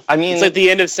 Yeah. I mean, it's like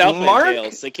the end of Southland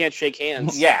Tales. They can't shake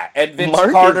hands. Yeah, and Vince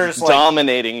Mark Carter's is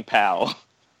dominating Pau.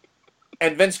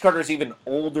 And Vince Carter's even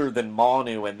older than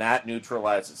Manu, and that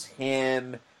neutralizes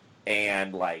him.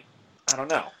 And, like, I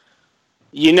don't know.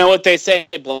 You know what they say,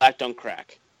 black don't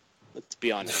crack. Let's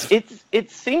be honest. It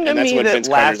seemed to me that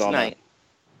last night...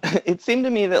 It seemed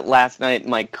to me that last night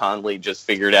Mike Conley just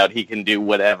figured out he can do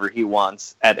whatever he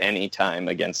wants at any time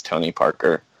against Tony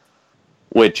Parker,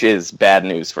 which is bad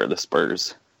news for the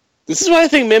Spurs. This is why I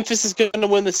think Memphis is going to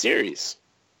win the series.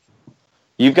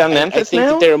 You've got Memphis I think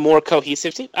now? that they're a more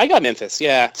cohesive team. I got Memphis,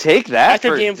 yeah. Take that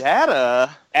for data.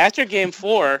 After game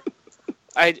 4,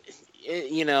 I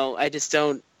just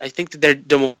don't. I think that they're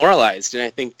demoralized, and I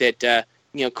think that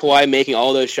Kawhi making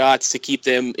all those shots to keep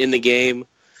them in the game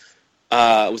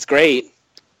was great.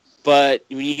 But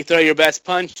when you throw your best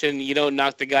punch and you don't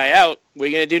knock the guy out, what are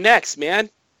you gonna do next, man?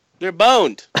 They're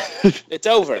boned. It's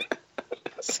over.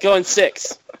 It's going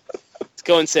 6. It's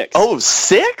going 6. Oh,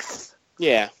 6?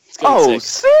 Yeah. It's going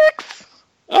 6. 6?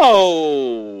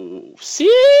 Oh,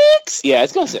 6? Yeah,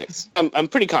 it's going 6. I'm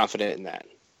pretty confident in that.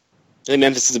 I think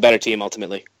Memphis is a better team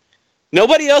ultimately.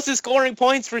 Nobody else is scoring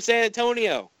points for San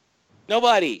Antonio.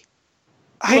 Nobody.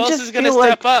 Who else is going to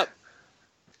step up?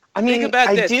 Think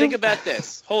about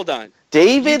this. Hold on.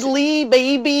 David Lee,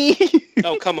 baby.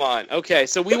 Oh, come on. Okay,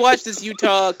 so we watched this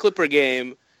Utah Clipper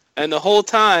game, and the whole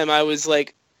time I was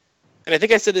like, and I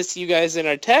think I said this to you guys in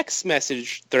our text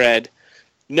message thread,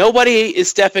 nobody is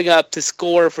stepping up to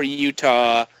score for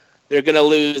Utah. They're going to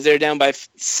lose. They're down by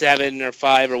 7 or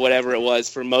 5 or whatever it was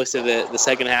for most of the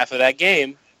second half of that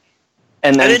game.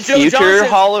 And then future Johnson,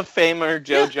 Hall of Famer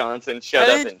Joe Johnson showed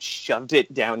up and shoved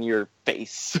it down your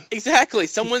face. Exactly.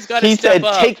 Someone's got to He step said,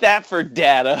 up. take that for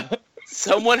data.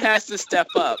 Someone has to step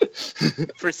up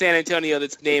for San Antonio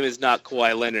that's name is not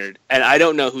Kawhi Leonard. And I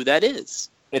don't know who that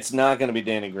is. It's not going to be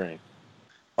Danny Green.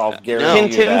 I'll guarantee Can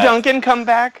Tim Duncan come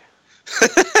back?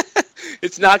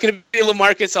 It's not going to be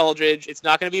LaMarcus Aldridge. It's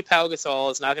not going to be Pau Gasol.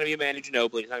 It's not going to be Manu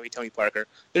Ginobili. It's not going to be Tony Parker.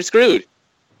 They're screwed.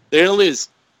 They're going to lose.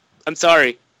 I'm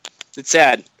sorry. It's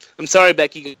sad. I'm sorry,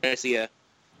 Becky Garcia.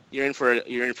 You're in for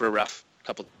a rough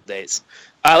couple of days.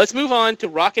 Let's move on to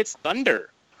Rockets Thunder.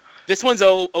 This one's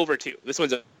over too. This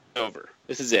one's over.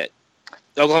 This is it.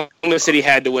 Oklahoma City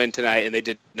had to win tonight, and they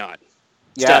did not.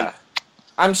 It's done.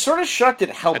 I'm sort of shocked at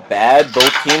how bad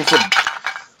both teams have.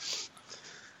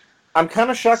 I'm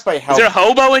kind of shocked by how. Is there a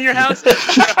hobo in your house?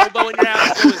 Is there a hobo in your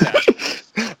house? What was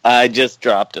that? I just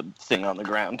dropped a thing on the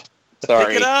ground.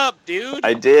 Sorry. Pick it up, dude.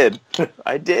 I did.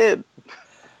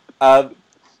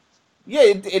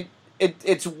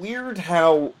 It's weird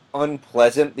how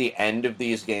unpleasant the end of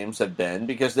these games have been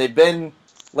because they've been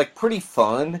like pretty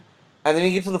fun, and then you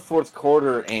get to the fourth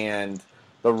quarter and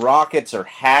the Rockets are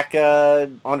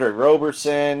Haka, Andre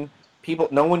Roberson.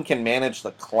 No one can manage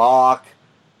the clock.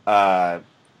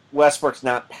 Westbrook's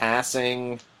not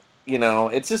passing.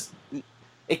 It's just.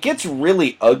 It gets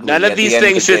really ugly. None of these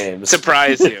things should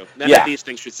surprise you. None of these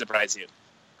things should surprise you.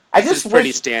 It's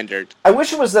pretty standard. I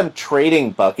wish it was them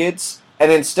trading buckets,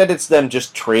 and instead it's them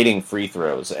just trading free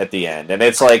throws at the end. And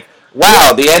it's like,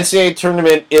 wow, the NCAA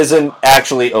tournament isn't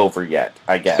actually over yet,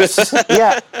 I guess.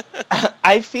 Yeah.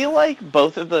 I feel like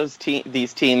both of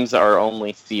these teams are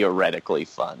only theoretically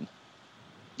fun.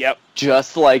 Yep.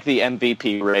 Just like the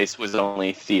MVP race was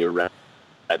only theoretically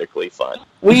fun.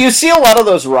 Well, you see a lot of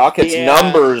those Rockets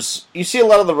numbers. You see a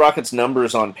lot of the Rockets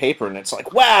numbers on paper, and it's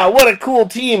like, wow, what a cool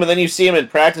team. And then you see them in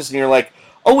practice, and you're like,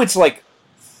 oh, it's like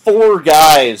 4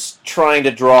 guys trying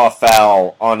to draw a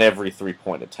foul on every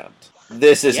 3-point attempt.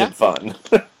 This isn't fun.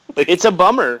 It's a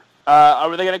bummer. Are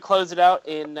they going to close it out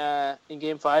in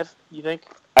Game 5, you think?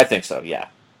 I think so, yeah.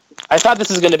 I thought this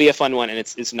was going to be a fun one, and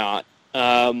it's not.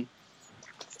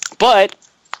 But,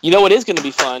 you know what is going to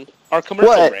be fun? Our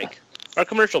commercial break. Our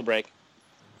commercial break.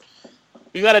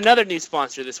 We've got another new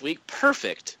sponsor this week,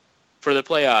 perfect for the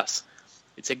playoffs.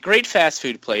 It's a great fast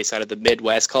food place out of the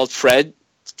Midwest called Fred's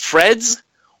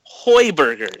Hoy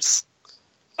Burgers.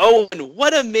 Oh, and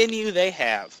what a menu they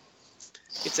have.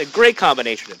 It's a great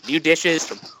combination of new dishes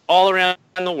from all around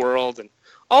the world and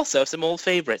also some old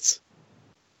favorites.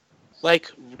 Like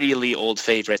really old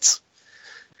favorites.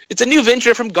 It's a new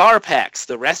venture from Garpax,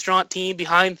 the restaurant team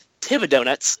behind Tiba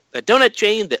Donuts, a donut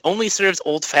chain that only serves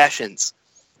old fashions.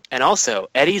 And also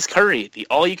Eddie's Curry, the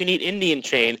all-you-can-eat Indian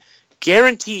chain,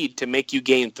 guaranteed to make you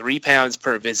gain 3 pounds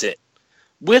per visit.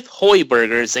 With Hoy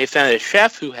Burgers, they found a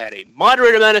chef who had a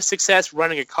moderate amount of success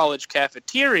running a college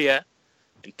cafeteria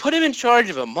and put him in charge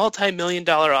of a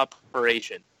multi-million-dollar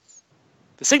operation.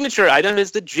 The signature item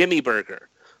is the Jimmy Burger,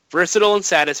 versatile and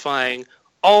satisfying,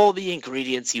 all the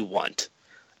ingredients you want.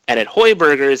 And at Hoy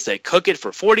Burgers, they cook it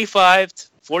for 45 to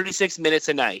 46 minutes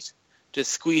a night,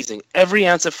 just squeezing every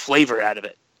ounce of flavor out of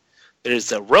it. There's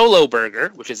the Rolo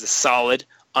Burger, which is a solid,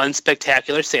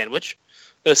 unspectacular sandwich,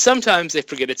 though sometimes they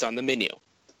forget it's on the menu.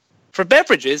 For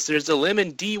beverages, there's the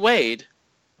Lemon D. Wade.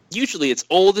 Usually it's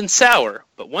old and sour,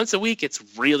 but once a week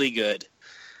it's really good.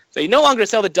 They no longer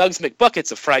sell the Doug's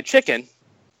McBuckets of fried chicken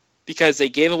because they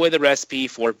gave away the recipe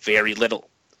for very little.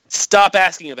 Stop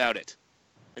asking about it.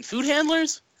 And food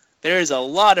handlers? There is a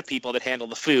lot of people that handle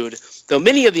the food, though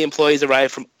many of the employees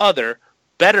arrive from other,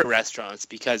 better restaurants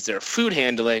because their food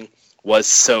handling was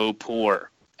so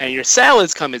poor. And your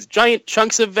salads come as giant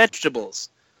chunks of vegetables.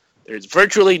 There's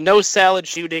virtually no salad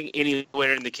shooting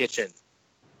anywhere in the kitchen.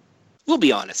 We'll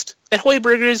be honest. At Hoy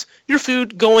Burgers, your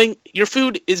food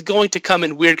is going to come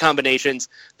in weird combinations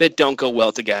that don't go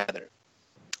well together.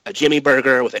 A Jimmy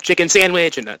burger with a chicken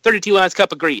sandwich and a 32-ounce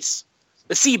cup of grease.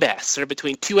 The sea bass served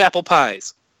between 2 apple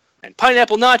pies. And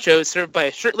pineapple nachos served by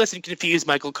a shirtless and confused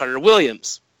Michael Carter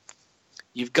Williams.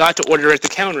 You've got to order at the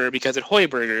counter because at Hoy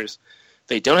Burgers,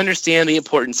 they don't understand the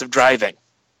importance of driving.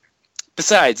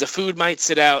 Besides, the food might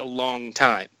sit out a long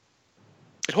time.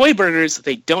 At Hoy Burgers,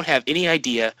 they don't have any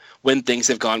idea when things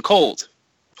have gone cold.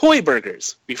 Hoy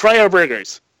Burgers. We fry our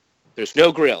burgers. There's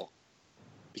no grill.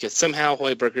 Because somehow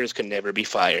Hoy Burgers can never be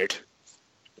fired.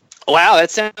 Wow,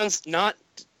 that sounds not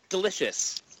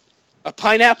delicious. A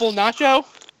pineapple nacho?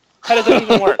 How does that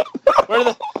even work?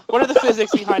 What are the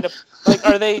physics behind it? Like,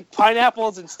 are they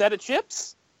pineapples instead of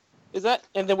chips? Is that,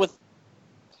 and then with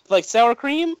like sour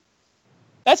cream?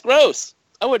 That's gross.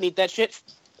 I wouldn't eat that shit.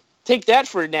 Take that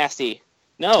for nasty.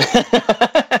 No.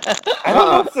 I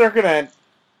don't know if they're gonna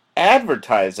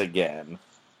advertise again.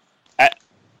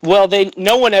 Well,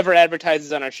 no one ever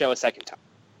advertises on our show a second time.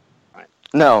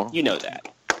 No. You know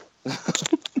that.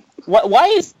 Why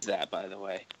is that, by the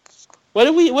way? What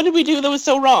did we do that was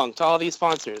so wrong to all these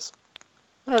sponsors?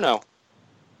 I don't know.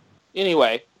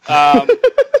 Anyway, do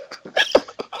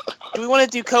we want to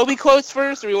do Kobe quotes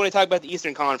first, or do we want to talk about the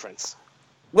Eastern Conference?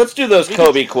 Let's do those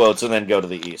Kobe quotes and then go to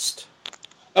the East.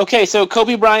 Okay, so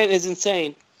Kobe Bryant is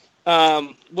insane.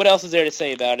 What else is there to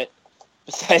say about it?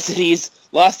 Besides that he's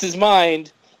lost his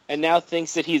mind and now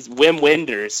thinks that he's Wim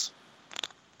Wenders.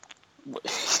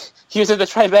 He was at the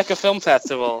Tribeca Film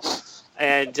Festival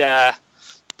and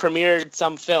premiered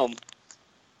some film.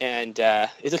 And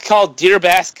it's called Dear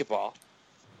Basketball.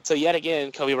 So yet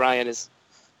again, Kobe Bryant is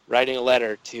writing a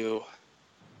letter to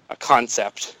a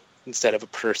concept instead of a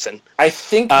person. I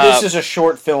think this is a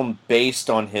short film based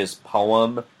on his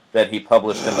poem that he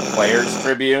published in the Players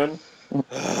Tribune.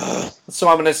 So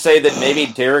I'm going to say that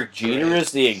maybe Derek Jeter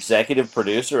is the executive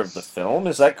producer of the film.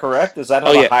 Is that correct? Is that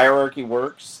how the hierarchy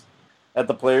works at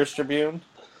the Players Tribune?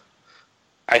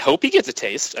 I hope he gets a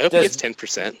taste. I hope he gets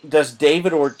 10%. Does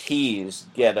David Ortiz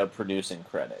get a producing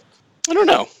credit? I don't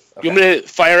know. Okay. You want me to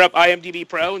fire up IMDb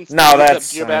Pro and no,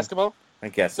 that's Dear Basketball? I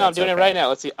guess no, I'm doing it right now.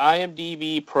 Let's see.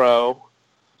 IMDb Pro.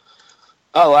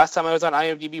 Oh, last time I was on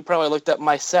IMDb Pro, I looked up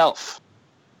myself.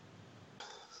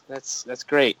 That's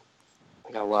great.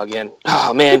 I gotta log in.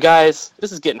 Oh, man, guys.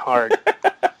 This is getting hard.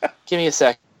 Give me a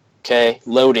sec. Okay.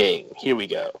 Loading. Here we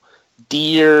go.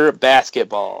 Dear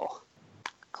Basketball.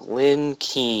 Glenn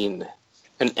Keane.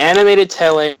 An animated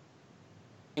telling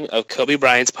of Kobe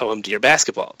Bryant's poem Dear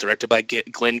Basketball, directed by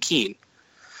Glenn Keane.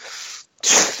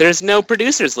 There's no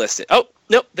producers listed. Oh,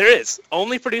 no, there is.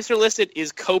 Only producer listed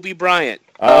is Kobe Bryant.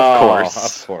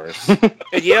 Of course.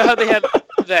 And you know how they have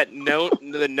that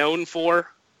the known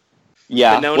for?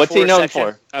 Yeah, what's he known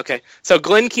for? Okay, so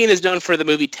Glenn Keane is known for the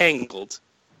movie Tangled.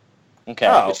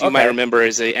 Okay. Which you might remember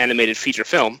as an animated feature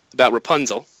film about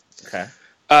Rapunzel. Okay.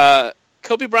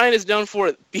 Kobe Bryant is known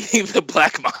for being the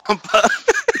Black Mamba.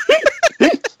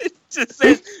 It just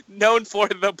says known for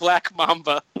the Black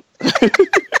Mamba.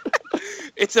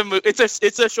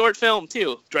 It's a short film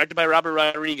too, directed by Robert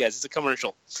Rodriguez. It's a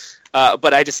commercial,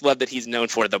 but I just love that he's known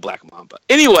for the Black Mamba.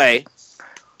 Anyway,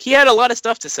 he had a lot of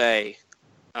stuff to say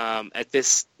at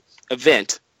this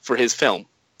event for his film.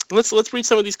 Let's read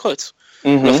some of these quotes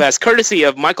real fast, courtesy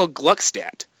of Michael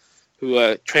Gluckstadt,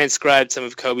 who transcribed some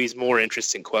of Kobe's more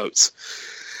interesting quotes.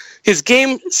 His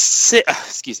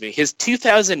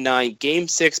 2009 Game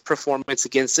 6 performance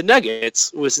against the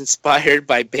Nuggets was inspired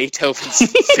by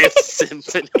Beethoven's Fifth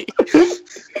Symphony.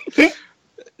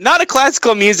 Not a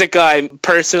classical music guy,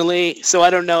 personally, so I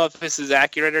don't know if this is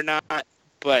accurate or not,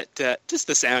 but just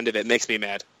the sound of it makes me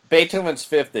mad. Beethoven's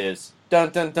Fifth is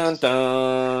dun dun dun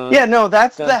dun. Yeah, no,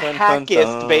 that's dun, the dun, hackiest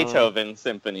dun, dun. Beethoven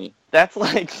symphony. That's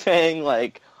like saying,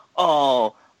 like,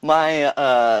 oh,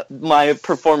 my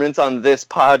performance on this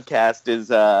podcast is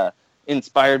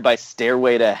inspired by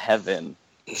Stairway to Heaven.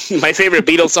 My favorite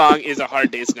Beatles song is A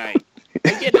Hard Day's Night.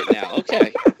 I get it now.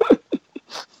 Okay.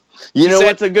 You know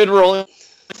what's a good Rolling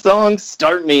song?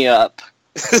 Start Me Up.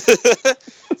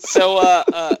 So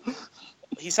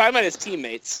he's talking about his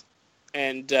teammates,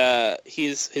 and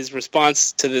his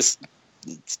response to this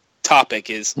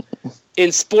topic is,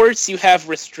 in sports you have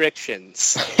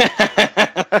restrictions.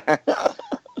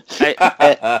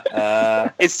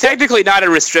 It's technically not a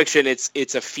restriction,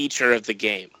 it's a feature of the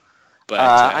game. But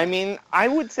I mean, I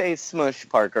would say Smush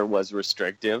Parker was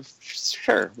restrictive.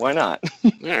 Sure, why not?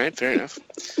 All right, fair enough.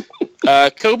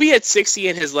 Kobe had 60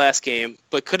 in his last game,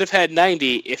 but could have had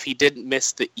 90 if he didn't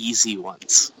miss the easy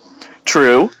ones.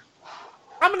 True.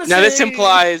 This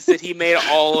implies that he made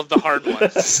all of the hard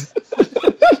ones.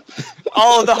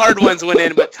 All of the hard ones went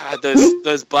in, but God,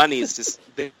 those bunnies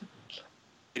they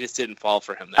just didn't fall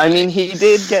for him. I mean, he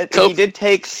did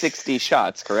take 60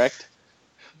 shots, correct?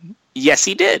 Yes,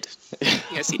 he did.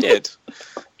 Yes, he did.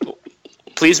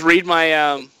 Please read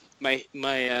my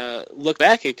my look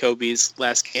back at Kobe's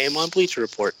last game on Bleacher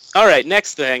Report. All right,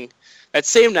 next thing. That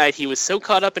same night, he was so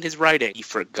caught up in his writing, he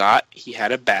forgot he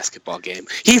had a basketball game.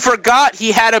 He forgot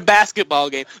he had a basketball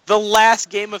game. The last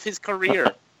game of his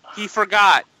career. He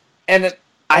forgot. And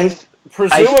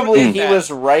presumably he was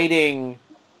writing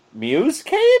Muse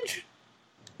Cage?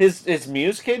 His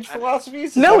Muse Cage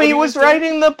philosophies? No, he was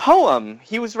writing the poem.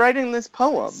 He was writing this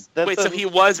poem. Wait, so he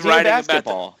was writing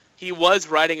about he was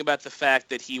writing about the fact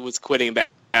that he was quitting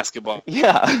basketball.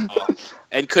 Yeah.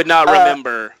 And could not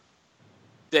remember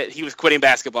that he was quitting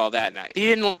basketball that night. He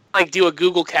didn't do a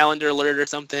Google Calendar alert or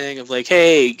something of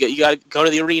hey, you got to go to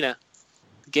the arena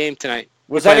game tonight.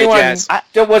 Was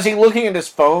he looking at his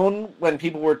phone when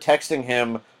people were texting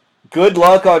him, "Good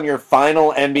luck on your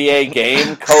final NBA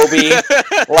game, Kobe"?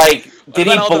 Did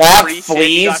he block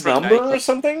Flea's number or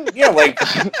something? Yeah,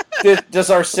 does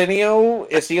Arsenio,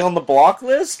 is he on the block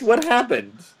list? What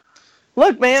happened?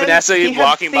 Look, man, Vanessa he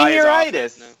walking had by his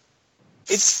senioritis. office.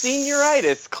 It's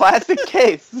senioritis, classic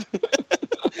case.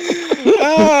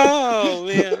 Oh,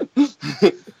 man.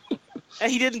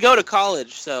 And he didn't go to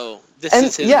college, so this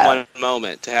is his one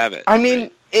moment to have it. I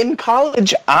mean, in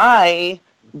college, I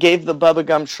gave the Bubba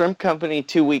Gum Shrimp Company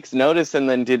 2 weeks' notice and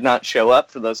then did not show up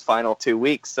for those final 2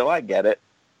 weeks, so I get it.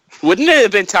 Wouldn't it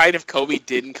have been tight if Kobe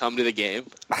didn't come to the game?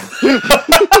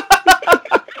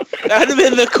 That would have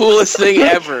been the coolest thing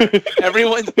ever.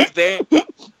 Everyone's there.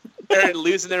 They're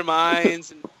losing their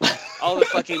minds, and all the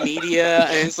fucking media,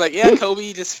 and it's Kobe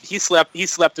he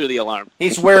slept through the alarm.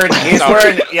 He's wearing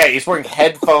headphones.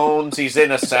 He's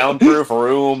in a soundproof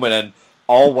room in an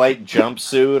all white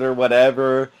jumpsuit or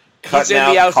whatever. He's in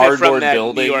the outfit from that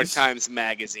New York Times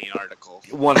Magazine article.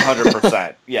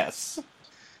 100%, yes.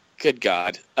 Good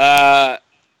God.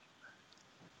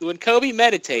 When Kobe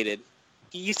meditated,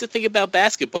 he used to think about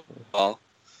basketball,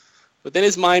 but then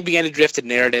his mind began to drift to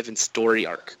narrative and story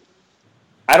arc.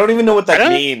 I don't even know what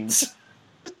that means.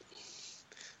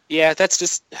 Yeah, that's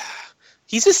just...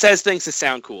 He just says things to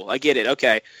sound cool. I get it.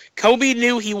 Okay. Kobe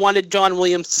knew he wanted John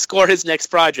Williams to score his next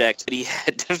project, but he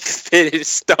had to finish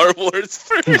Star Wars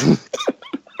first.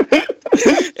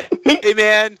 Hey,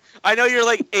 man, I know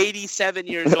you're 87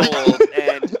 years old,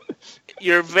 and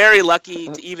you're very lucky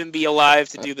to even be alive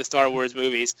to do the Star Wars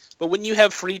movies. But when you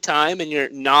have free time and you're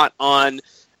not on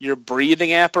your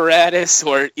breathing apparatus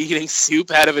or eating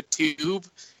soup out of a tube,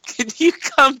 can you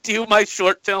come do my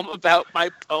short film about my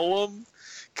poem?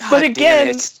 God, but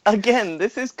again,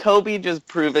 this is Kobe just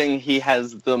proving he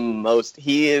has the most.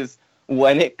 He is,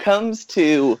 when it comes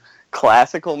to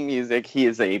classical music, he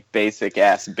is a basic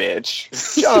ass bitch.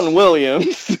 John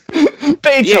Williams,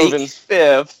 Beethoven's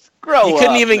Fifth. You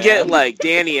couldn't even get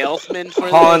Danny Elfman for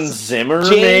Hans Zimmer,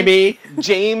 maybe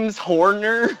James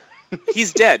Horner.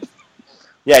 He's dead.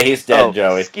 Yeah, he's dead,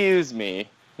 Joey. Excuse me.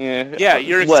 Yeah,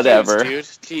 you're whatever, dude.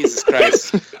 Jesus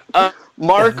Christ.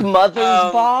 Mark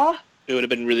Mothersbaugh. It would have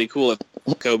been really cool if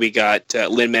Kobe got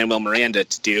Lin-Manuel Miranda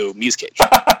to do Muse Cage.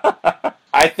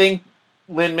 I think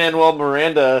Lin-Manuel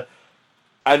Miranda,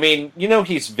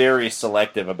 he's very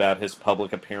selective about his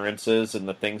public appearances and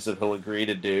the things that he'll agree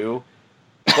to do.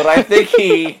 But I think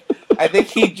he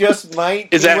just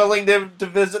might be willing to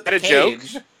visit the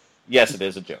cage. Joke? Yes, it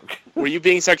is a joke. Were you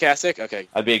being sarcastic? Okay.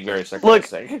 I'm being very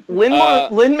sarcastic.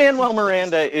 Look, Lin-Manuel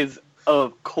Miranda is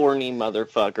a corny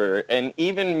motherfucker, and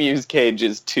even Muse Cage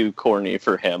is too corny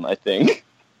for him, I think.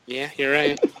 Yeah, you're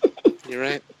right. You're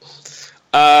right.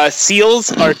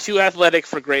 Seals are too athletic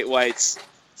for great whites,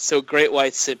 so great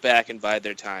whites sit back and bide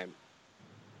their time.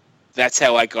 That's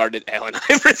how I guarded Allen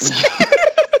Iverson.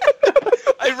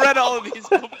 I read all of these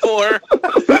before,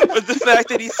 but the fact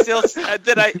that he still said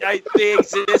that they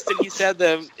exist and he said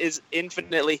them is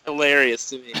infinitely hilarious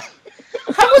to me.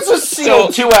 How is a seal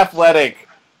too athletic?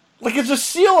 Is a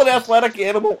seal an athletic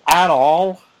animal at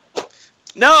all?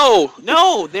 No,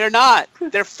 they're not.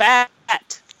 They're fat.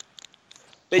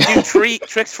 They do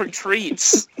tricks for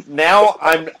treats. Now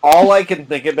all I can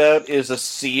think about is a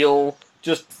seal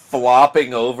just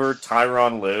flopping over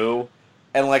Tyronn Lue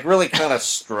and really kind of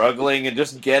struggling and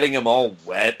just getting him all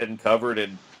wet and covered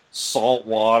in salt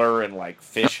water and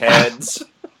fish heads.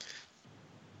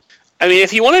 I mean,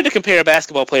 if he wanted to compare a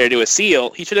basketball player to a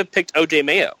seal, he should have picked O.J.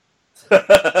 Mayo.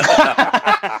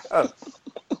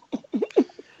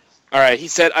 All right, he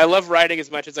said, I love writing as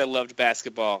much as I loved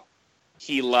basketball.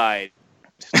 He lied.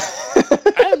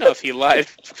 I don't know if he lied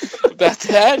about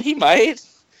that. He might.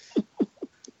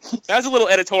 That was a little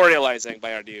editorializing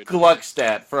by our dude.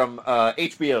 Gluckstadt from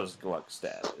HBO's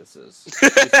Gluckstadt. He's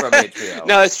from HBO.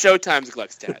 No, it's Showtime's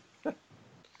Gluckstadt.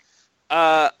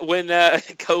 When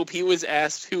Kobe was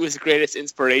asked who his greatest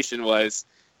inspiration was,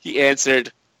 he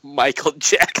answered, Michael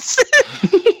Jackson.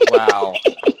 Wow.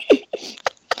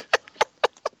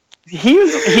 He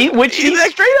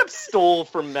straight up stole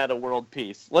from Meta World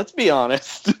Peace. Let's be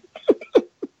honest.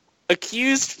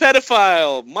 Accused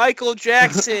pedophile, Michael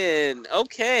Jackson.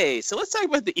 Okay, so let's talk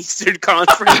about the Eastern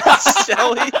Conference,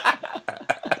 shall we?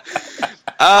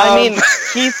 I mean,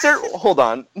 hold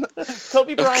on.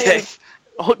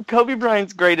 Kobe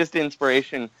Bryant's greatest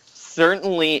inspiration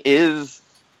certainly is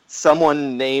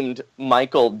someone named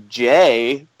Michael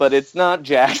J, but it's not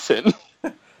Jackson.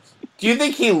 Do you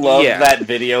think he loved that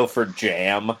video for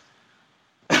Jam?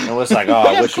 It was like,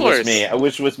 I wish it was me. I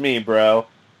wish it was me, bro.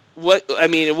 What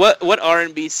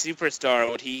R&B superstar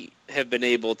would he have been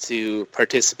able to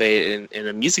participate in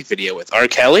a music video with? R.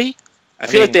 Kelly? I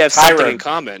feel like they have something in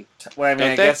common. Well, I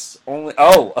mean, I guess only.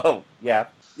 Oh, yeah,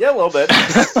 a little bit.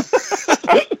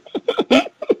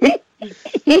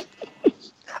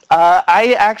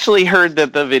 I actually heard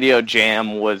that the video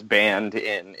Jam was banned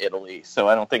in Italy, so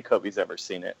I don't think Kobe's ever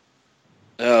seen it.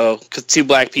 Oh, because two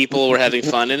black people were having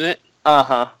fun in it?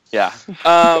 Uh-huh, yeah.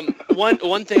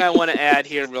 One thing I want to add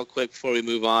here real quick before we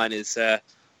move on is I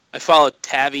follow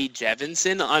Tavi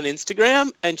Jevinson on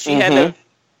Instagram, and she had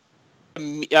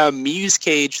a Muse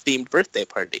Cage themed birthday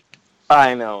party.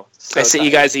 I know. I sent you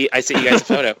guys a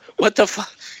photo. What the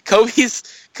fuck? Kobe's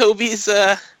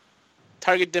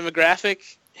target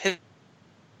demographic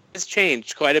has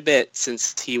changed quite a bit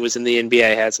since he was in the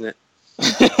NBA, hasn't it?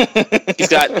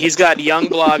 He's got young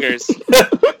bloggers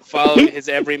following his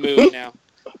every move now.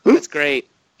 That's great.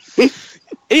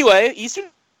 Anyway, Eastern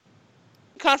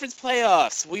Conference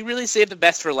playoffs. We really saved the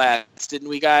best for last, didn't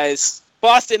we, guys?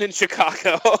 Boston and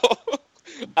Chicago.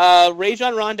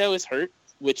 Rajon Rondo is hurt,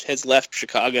 which has left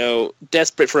Chicago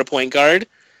desperate for a point guard.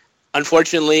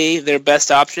 Unfortunately, their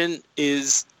best option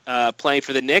is playing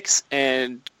for the Knicks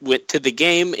and went to the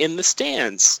game in the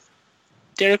stands.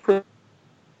 Derrick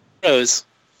Rose.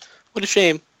 What a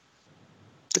shame.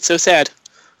 It's so sad.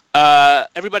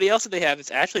 Everybody else that they have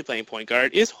that's actually playing point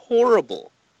guard is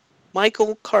horrible.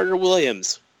 Michael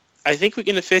Carter-Williams. I think we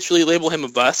can officially label him a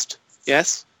bust.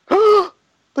 Yes?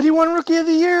 But he won Rookie of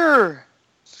the Year!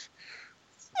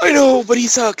 I know, but he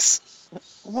sucks.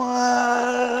 What?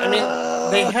 I mean,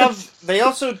 they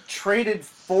also traded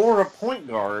for a point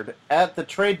guard at the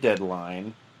trade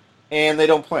deadline, and they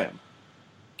don't play him.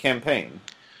 Campaign.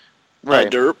 Right.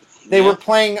 Derp. They were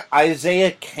playing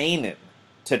Isaiah Canaan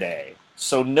today.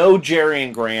 So no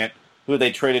Jerrion Grant, who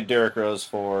they traded Derrick Rose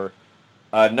for.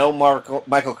 No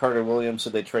Michael Carter-Williams,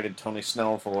 who they traded Tony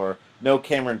Snell for. No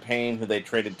Cameron Payne, who they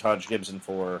traded Taj Gibson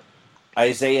for.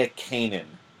 Isaiah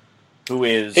Canaan, who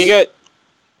is...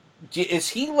 Is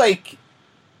he like...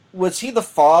 Was he the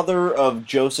father of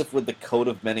Joseph with the coat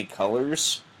of many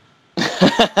colors?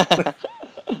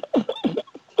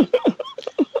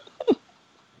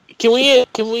 Can we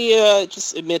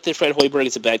just admit that Fred Hoiberg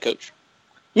is a bad coach?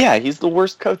 Yeah, he's the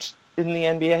worst coach in the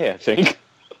NBA, I think.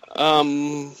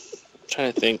 I'm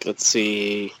trying to think. Let's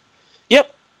see.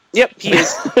 Yep, he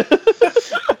is.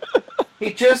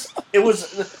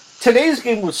 Today's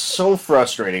game was so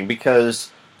frustrating because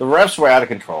the refs were out of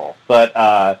control,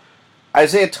 but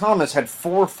Isaiah Thomas had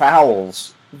 4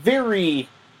 fouls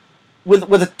with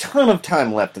a ton of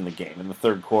time left in the game in the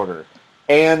third quarter,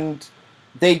 and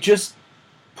they just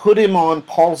put him on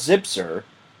Paul Zipser,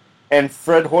 and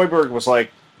Fred Hoiberg was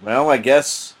like, well, I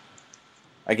guess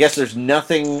there's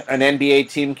nothing an NBA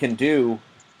team can do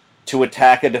to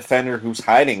attack a defender who's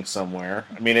hiding somewhere.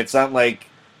 I mean, it's not like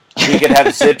we could have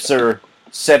Zipser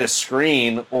set a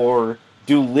screen or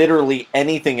do literally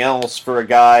anything else for a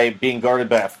guy being guarded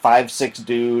by a 5'6"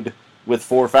 dude with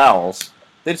 4 fouls.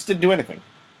 They just didn't do anything.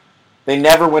 They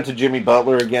never went to Jimmy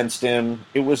Butler against him.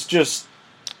 It was just...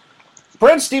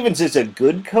 Brad Stevens is a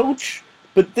good coach,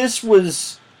 but this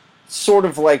was sort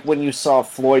of like when you saw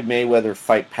Floyd Mayweather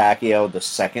fight Pacquiao the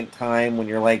second time, when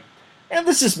you're like,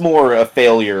 this is more a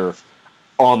failure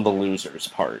on the loser's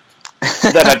part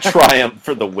than a triumph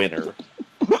for the winner.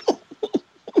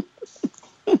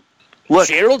 Look,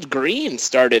 Gerald Green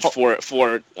started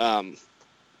for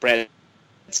Brad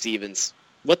Stevens.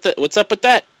 What's up with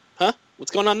that? Huh?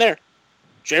 What's going on there?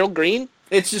 Gerald Green?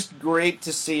 It's just great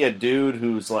to see a dude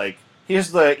who's like,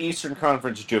 here's the Eastern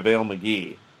Conference JaVale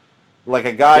McGee. Like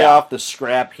a guy off the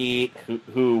scrap heap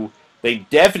who They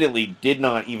definitely did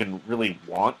not even really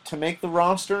want to make the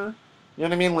roster. You know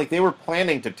what I mean? Like, they were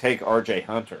planning to take R.J.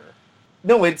 Hunter.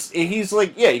 No, he's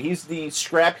the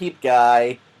scrap heap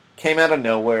guy, came out of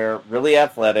nowhere, really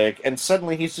athletic, and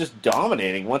suddenly he's just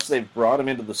dominating. Once they've brought him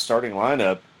into the starting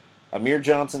lineup, Amir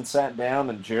Johnson sat down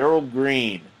and Gerald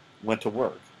Green went to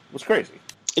work. It was crazy.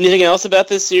 Anything else about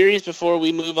this series before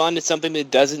we move on to something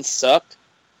that doesn't suck?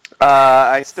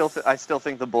 I still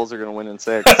think the Bulls are going to win in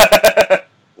 6.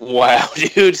 Wow,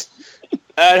 dude.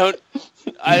 I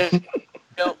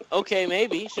don't. Okay,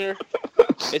 maybe, sure.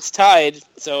 It's tied,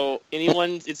 so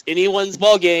it's anyone's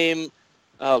ball game.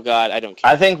 Oh God, I don't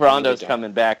care. I think Rondo's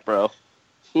coming back, bro.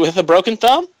 With a broken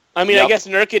thumb? I mean, Yep. I guess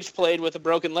Nurkic played with a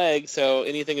broken leg, so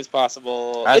anything is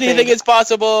possible. Anything is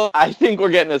possible. I think we're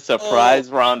getting a surprise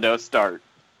Rondo start.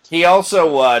 He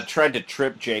also tried to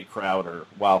trip Jay Crowder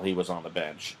while he was on the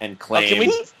bench and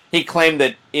he claimed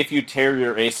that if you tear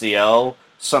your ACL,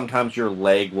 sometimes your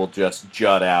leg will just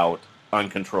jut out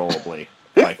uncontrollably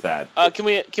like that.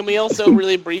 Can we also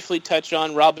really briefly touch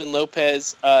on Robin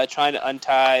Lopez trying to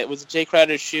untie? Was it Jay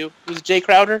Crowder's shoe? Was it Jay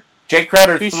Crowder? Jay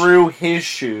Crowder threw his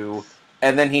shoe,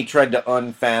 and then he tried to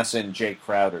unfasten Jay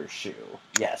Crowder's shoe.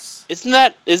 Yes. Isn't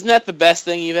that the best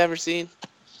thing you've ever seen?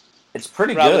 It's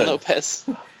pretty Robin good. Lopez.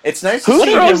 It's nice. Who to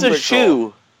see throws him a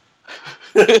shoe?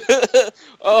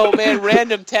 Oh man,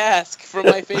 random task from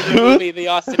my favorite movie, The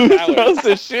Austin Powers. Who throws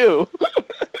a shoe?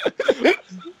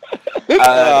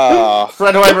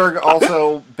 Fred Hoiberg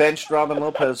also benched Robin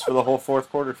Lopez for the whole fourth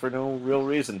quarter for no real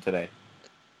reason today.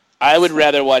 I would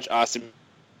rather watch Austin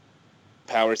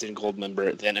Powers and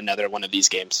Goldmember than another one of these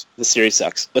games. The series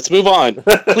sucks. Let's move on.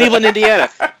 Cleveland, Indiana.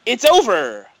 It's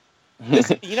over.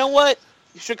 You know what?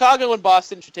 Chicago and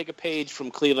Boston should take a page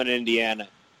from Cleveland and Indiana.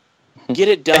 Get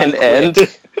it done. End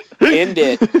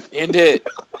it.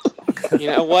 You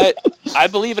know what? I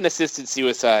believe in assisted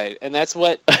suicide, and that's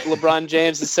what LeBron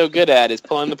James is so good at, is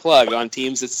pulling the plug on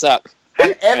teams that suck.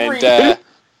 And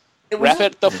wrap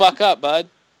it the fuck up, bud.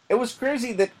 It was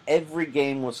crazy that every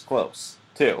game was close,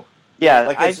 too. Yeah,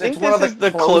 Like, I think this is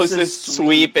the closest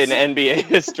sweep in NBA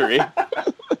history.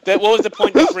 What was the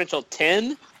point differential?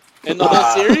 10 in the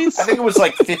whole series? I think it was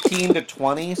like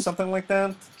 15-20, something like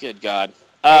that. Good God.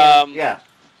 Yeah.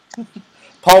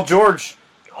 Paul George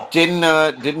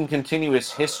didn't continue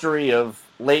his history of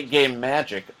late game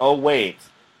magic. Oh wait,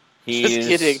 Just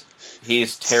kidding.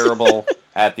 He's terrible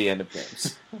at the end of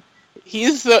games.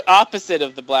 He's the opposite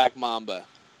of the Black Mamba.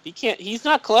 He's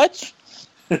not clutch.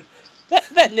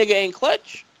 That nigga ain't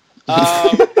clutch.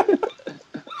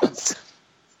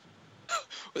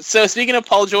 So speaking of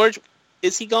Paul George,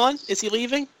 is he gone? Is he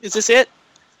leaving? Is this it?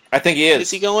 I think he is.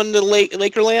 Is he going to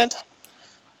Lakerland?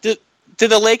 Did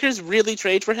the Lakers really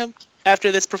trade for him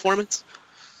after this performance?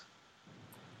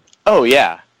 Oh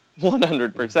yeah,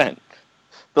 100%.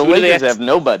 The Lakers have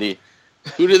nobody.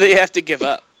 Who do they have to give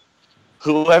up?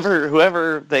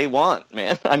 Whoever they want,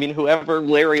 man. I mean, whoever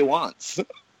Larry wants.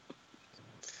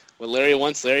 What Larry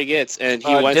wants, Larry gets, and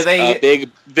he wants a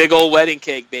big old wedding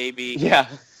cake, baby. Yeah.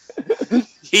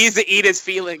 He's to eat his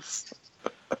feelings.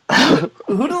 Who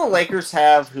do the Lakers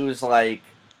have who's like,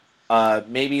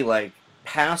 maybe like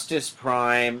past his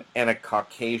prime and a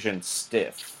Caucasian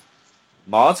stiff?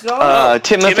 Mozgov?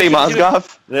 Timothy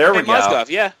Mozgov. There we go. Mozgov,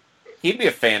 yeah. He'd be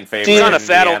a fan favorite. He's on a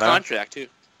fat old Indiana. contract too.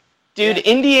 Dude, yeah.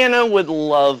 Indiana would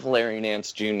love Larry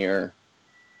Nance Jr.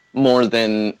 more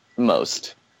than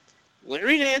most.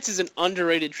 Larry Nance is an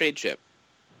underrated trade chip.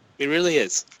 He really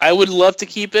is. I would love to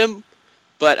keep him,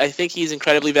 but I think he's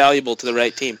incredibly valuable to the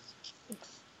right team.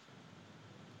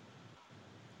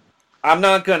 I'm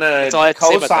not going to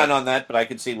co-sign that. on that, but I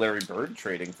could see Larry Bird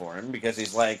trading for him because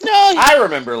he's like, No, I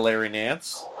remember Larry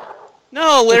Nance.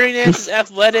 No, Larry Nance is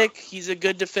athletic. He's a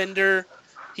good defender.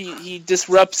 He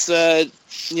disrupts a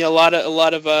lot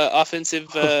of offensive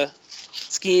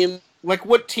scheme. Like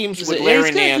what teams would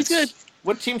Larry Nance? He's good.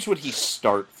 What teams would he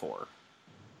start for?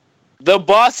 The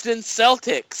Boston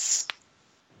Celtics.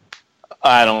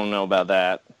 I don't know about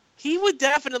that. He would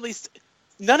definitely.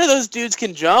 None of those dudes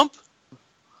can jump.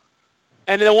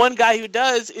 And the one guy who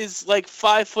does is like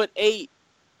 5'8".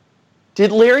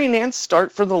 Did Larry Nance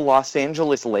start for the Los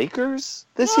Angeles Lakers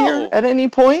this year at any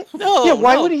point? No. Yeah,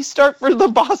 why would he start for the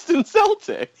Boston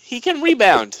Celtics? He can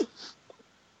rebound.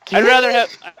 I'd rather have.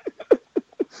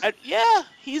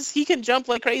 He can jump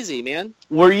like crazy, man.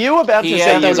 Were you about to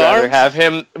say you'd rather have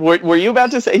him? Were you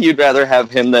about to say you'd rather have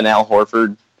him than Al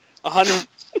Horford? 100%.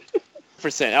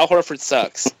 Al Horford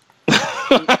sucks.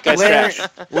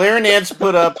 Larry Nance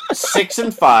put up 6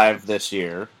 and 5 this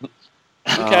year.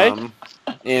 Okay.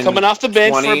 Coming off the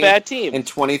bench for a bad team. In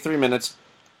 23 minutes.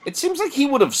 It seems like he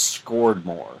would have scored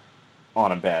more.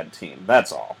 on a bad team.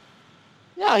 That's all.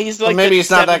 No, he's Well, like maybe the he's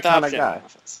not that seventh kind of option guy. on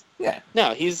offense. Yeah.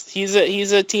 No,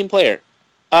 he's a team player.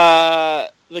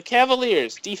 The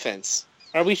Cavaliers defense.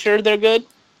 Are we sure they're good?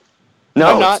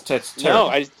 No, I'm not. It's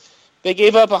terrible. No, they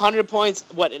gave up 100 points.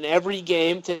 In every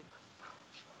game to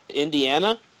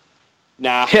Indiana?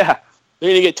 Nah. Yeah. They're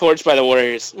gonna get torched by the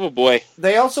Warriors. Oh boy.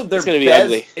 They also It's gonna be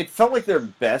ugly. It felt like their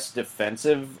best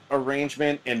defensive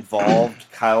arrangement involved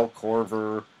Kyle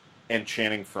Korver and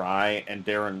Channing Frye and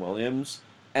Darren Williams,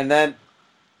 and then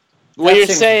What you're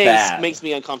seems saying bad. makes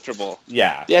me uncomfortable.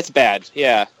 Yeah, That's bad.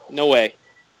 Yeah. No way.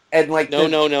 and like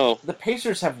No. the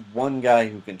Pacers have one guy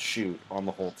who can shoot on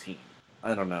the whole team.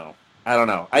 I don't know.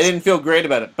 I didn't feel great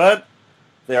about it, but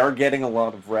they are getting a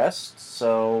lot of rest,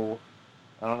 so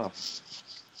I don't know.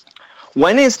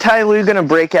 When is Ty Lue going to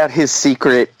break out his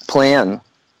secret plan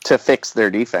to fix their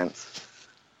defense?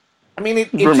 I mean,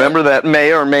 Remember that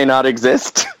may or may not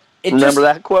exist? Remember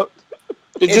that quote?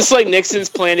 Is this like Nixon's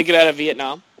plan to get out of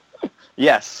Vietnam?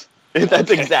 Yes.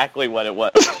 That's exactly what it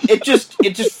was. It just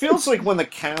feels like when the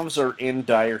Cavs are in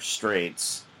dire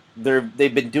straits, they've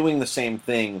been doing the same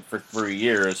thing for 3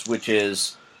 years, which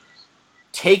is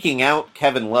taking out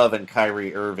Kevin Love and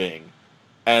Kyrie Irving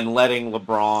and letting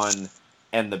LeBron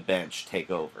and the bench take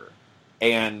over.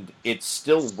 And it's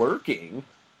still working.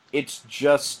 It's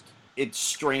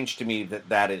strange to me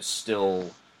that is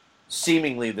still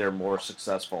seemingly their more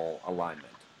successful alignment.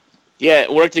 Yeah,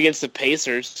 it worked against the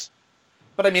Pacers.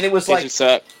 But I mean, it was Pacers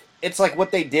suck. it's like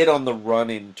what they did on the run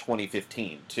in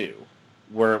 2015 too,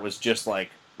 where it was just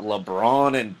like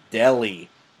LeBron and Delly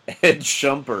and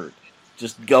Shumpert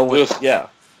just going. Oof. Yeah,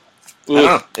 I don't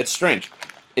know. It's strange.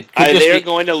 It could just They're be-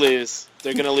 going to lose.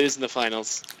 They're going to lose in the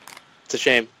finals. It's a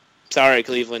shame. Sorry,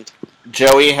 Cleveland.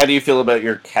 Joey, how do you feel about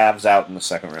your Cavs out in the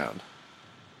second round?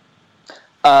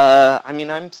 I mean,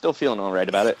 I'm still feeling all right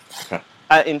about it.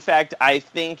 In fact, I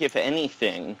think, if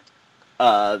anything,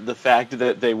 the fact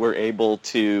that they were able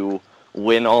to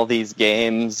win all these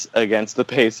games against the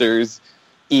Pacers,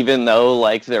 even though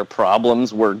like their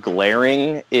problems were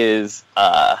glaring, is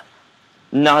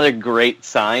not a great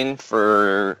sign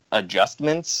for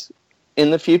adjustments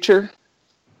in the future.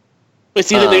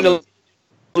 It's either they're going to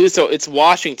lose, so it's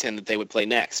Washington that they would play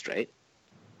next, right?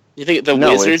 You think the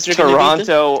Wizards it's are going to beat them?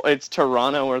 Toronto. It's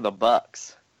Toronto or the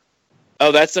Bucks.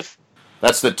 Oh, that's the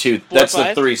That's the 2. 4, That's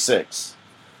 5? the 3-6.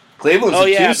 Cleveland's Oh, a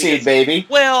yeah, 2 seed, because- baby.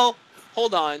 Well,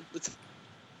 hold on.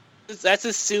 That's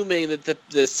assuming that the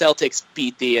Celtics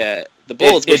beat the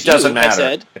Bulls. It doesn't matter. I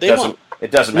said It they doesn't. won't.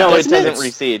 It doesn't matter. No, it doesn't It's-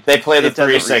 recede. They play the It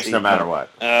doesn't 3-6 no recede, matter no. what.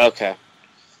 Okay.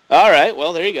 All right.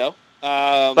 Well, there you go.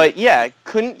 But yeah,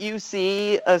 couldn't you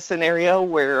see a scenario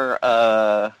where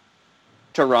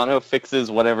Toronto fixes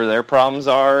whatever their problems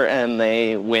are and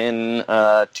they win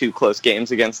 2 close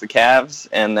games against the Cavs,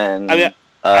 and then I mean,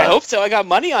 I hope so. I got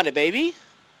money on it, baby.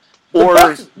 or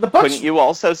the Bucks- couldn't you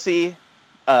also see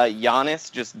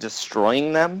Giannis just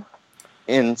destroying them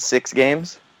in 6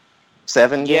 games,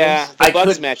 7 Yeah, games? the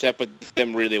Bucks match up with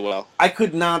them really well. I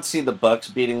could not see the Bucks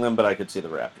beating them, but I could see the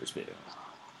Raptors beating them.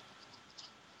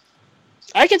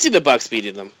 I can see the Bucks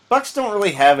beating them. Bucks don't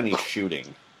really have any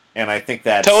shooting, and I think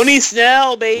that Tony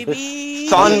Snell, baby.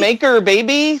 Thon Maker,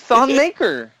 baby, Thon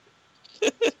Maker.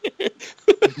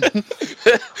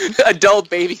 Adult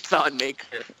baby Thon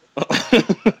Maker.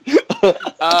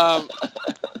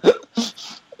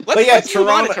 Let's move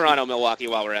on to Toronto, Milwaukee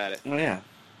while we're at it. Oh, yeah.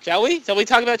 Shall we? Shall we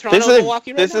talk about Toronto,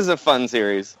 Milwaukee right This now? is a fun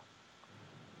series.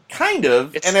 Kind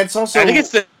of, and it's also I think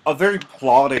it's a very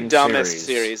plodding dumbest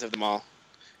series of them all.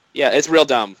 Yeah, it's real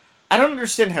dumb. I don't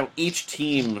understand how each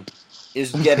team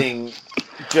is getting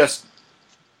just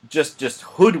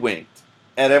hoodwinked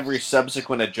at every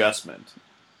subsequent adjustment.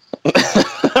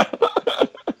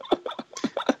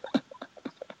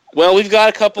 Well, we've got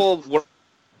a couple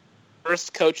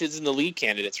worst coaches in the league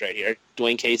candidates right here: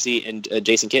 Dwayne Casey and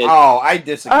Jason Kidd. Oh, I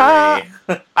disagree.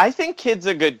 I think Kidd's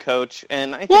a good coach,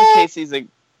 and I think Casey's a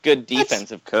good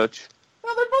defensive coach.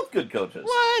 Well, they're both good coaches.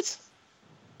 What?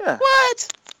 Yeah. What?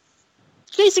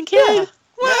 Jason Kidd? Yeah.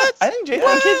 What? I think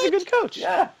Jason Kidd's a good coach.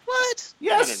 Yeah. What?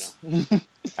 Yes. I don't know.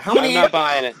 How many? I'm not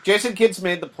buying it. Jason Kidd's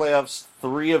made the playoffs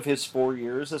 3 of his 4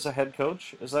 years as a head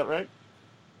coach. Is that right?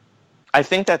 I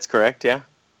think that's correct, yeah.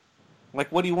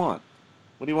 Like, what do you want?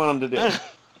 What do you want him to do?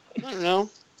 I don't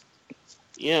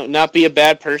know. Not be a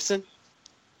bad person.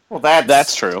 Well,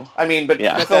 that's true. I mean, but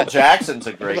Yeah. Phil Jackson's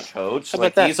a great coach. How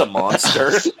Like, about that? he's a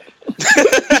monster.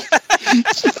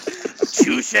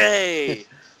 Touche.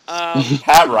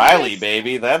 Pat Riley,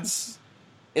 baby.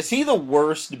 Is he the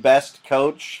worst, best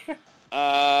coach?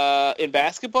 In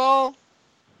basketball,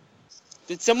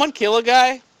 did someone kill a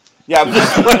guy? Yeah, I'm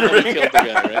just wondering. Killed the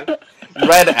guy, right?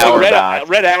 Red Auerbach.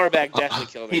 Red Auerbach definitely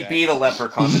killed the He guy. beat a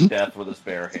leprechaun to death with his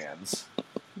bare hands.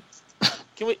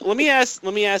 Let me ask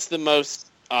the most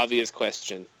obvious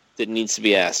question that needs to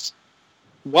be asked.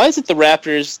 Why is it the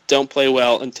Raptors don't play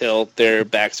well until their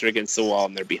backs are against the wall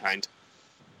and they're behind?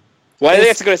 Why do they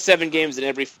have to go to 7 games in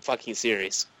every fucking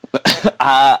series?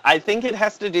 I think it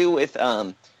has to do with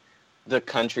the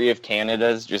country of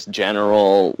Canada's just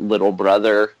general little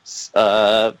brother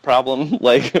problem.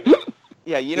 Like,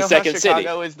 yeah, you know how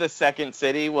Chicago is the second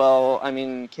city? Well, I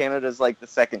mean, Canada's like the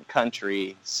second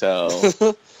country, so...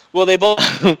 Well, they both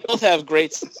have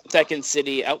great second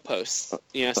city outposts.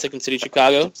 You know, second city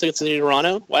Chicago, second city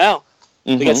Toronto. Wow.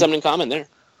 They got something in common there.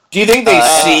 Do you think they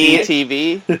see...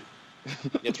 SCTV?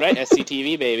 That's right,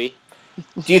 SCTV, baby.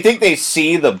 Do you think they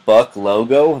see the Buck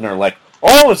logo and are like,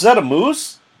 oh, is that a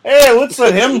moose? Hey, let's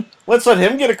let him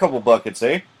get a couple buckets,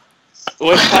 eh?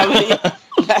 How many...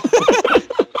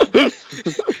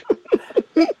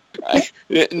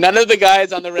 None of the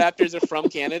guys on the Raptors are from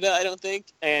Canada, I don't think,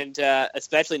 and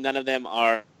especially none of them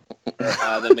are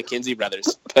the McKenzie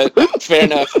brothers. But fair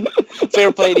enough.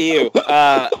 Fair play to you.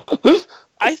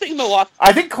 I think Milwaukee...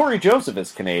 I think Corey Joseph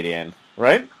is Canadian,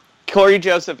 right? Corey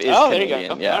Joseph is Canadian, there you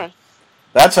go. yeah. Right.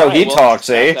 That's how he talks,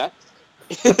 eh?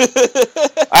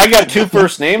 I got 2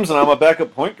 first names and I'm a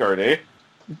backup point guard, eh?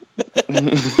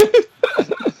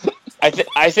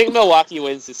 I think Milwaukee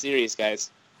wins the series,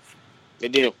 guys. They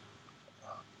do.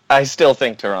 I still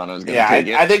think Toronto's going to take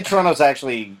it. I think Toronto's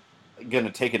actually going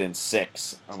to take it in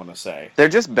 6, I'm going to say. They're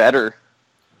just better.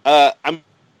 I'm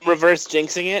reverse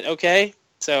jinxing it, okay?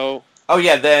 So... Oh,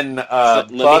 yeah, then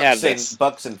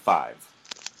Bucks in 5.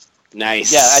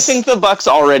 Nice. Yeah, I think the Bucks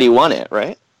already won it,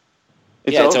 right?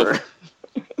 It's over.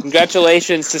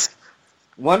 Congratulations to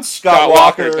Scott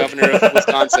Walker, governor of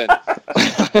Wisconsin.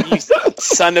 You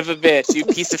son of a bitch, you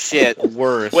piece of shit.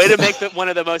 Worse. Way to make one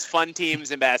of the most fun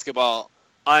teams in basketball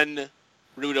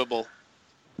unrootable.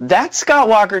 That Scott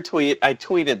Walker tweet, I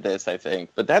tweeted this, I think,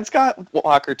 but that Scott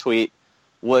Walker tweet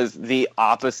was the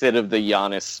opposite of the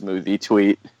Giannis smoothie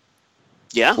tweet.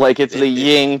 Yeah? Like, it's the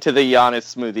yin to the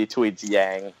Giannis smoothie tweet's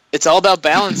yang. It's all about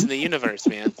balance in the universe,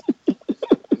 man.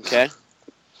 Okay?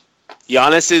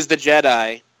 Giannis is the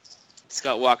Jedi.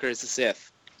 Scott Walker is the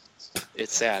Sith.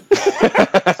 It's sad.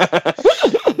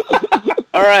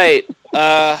 All right.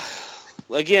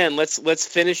 Again, let's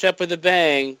finish up with a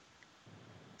bang.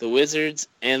 The Wizards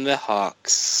and the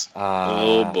Hawks.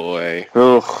 Oh, boy.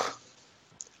 Ugh.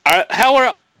 How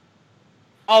are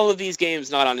all of these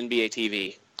games not on NBA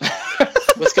TV?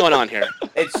 What's going on here?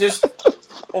 It's just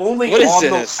only what is on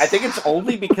this? I think it's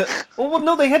only because... Well,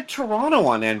 no, they had Toronto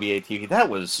on NBA TV. That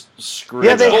was screwed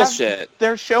Yeah, up. bullshit.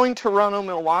 They're showing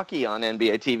Toronto-Milwaukee on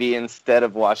NBA TV instead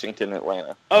of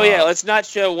Washington-Atlanta. Oh, yeah, let's not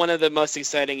show one of the most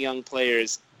exciting young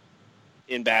players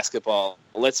in basketball.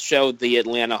 Let's show the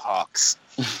Atlanta Hawks.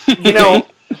 You know,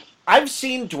 I've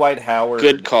seen Dwight Howard...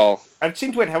 Good call. I've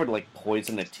seen Dwight Howard, like,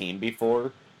 poison a team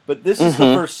before, but this is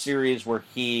the first series where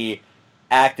he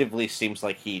actively seems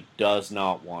like he does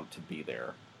not want to be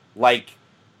there. Like,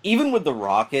 even with the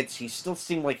Rockets, he still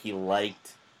seemed like he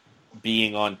liked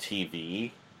being on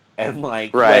TV, and,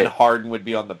 like, when Harden would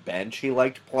be on the bench, he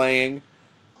liked playing.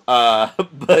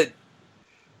 But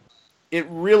it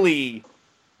really...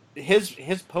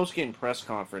 His post-game press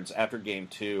conference after Game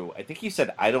 2, I think he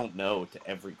said, I don't know, to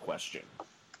every question.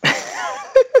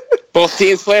 Both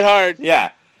teams played hard.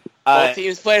 Yeah. Both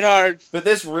teams played hard. But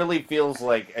this really feels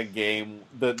like a game,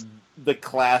 the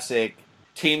classic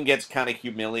team gets kind of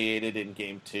humiliated in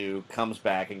Game 2, comes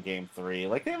back in Game 3.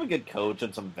 Like, they have a good coach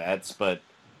and some vets, but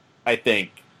I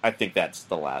think that's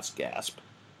the last gasp.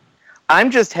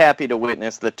 I'm just happy to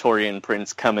witness the Taurean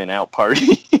Prince coming out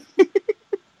party.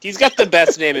 He's got the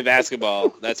best name in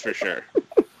basketball, that's for sure.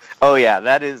 Oh, yeah,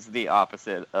 that is the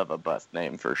opposite of a bust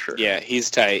name, for sure. Yeah,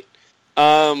 he's tight.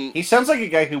 He sounds like a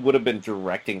guy who would have been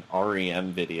directing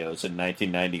REM videos in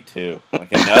 1992.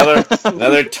 Like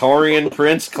another Taurean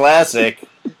Prince classic.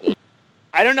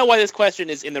 I don't know why this question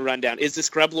is in the rundown. Is the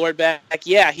Scrub Lord back?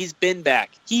 Yeah, he's been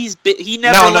back. He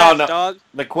never left, dog.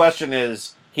 The question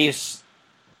is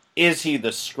he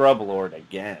the Scrub Lord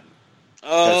again?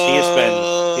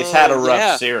 Because he's had a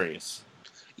rough series.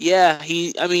 Yeah,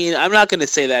 I'm not going to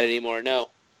say that anymore. No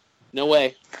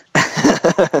way.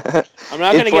 I'm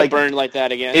not going to get burned like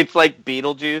that again. It's like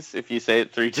Beetlejuice. If you say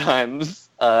it 3 times,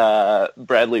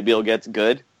 Bradley Beal gets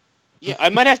good. Yeah, I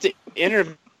might have to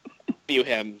interview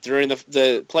him during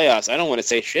the playoffs. I don't want to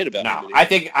say shit about him.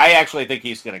 I actually think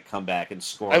he's going to come back and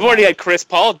score. I've already had Chris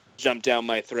Paul jump down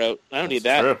my throat. I don't need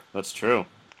that. True. That's true.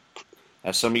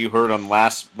 As some of you heard on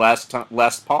last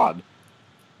pod.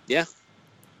 Yeah.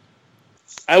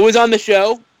 I was on the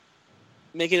show,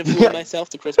 making a fool of myself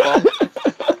to Chris Paul.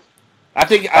 I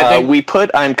think we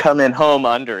put "I'm Coming Home"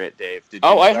 under it, Dave. Did you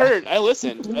know I that? heard. I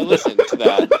listened to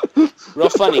that. Real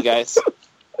funny, guys.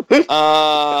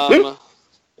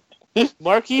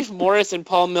 Markieff Morris and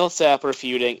Paul Millsap are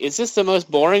feuding. Is this the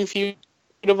most boring feud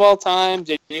of all time?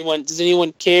 Does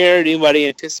anyone care? Did anybody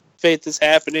anticipate this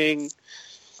happening?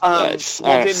 This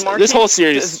whole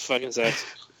series fucking sucks.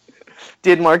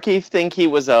 Did Markieff think he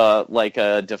was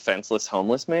a defenseless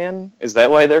homeless man? Is that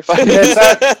why they're fighting?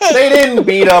 They didn't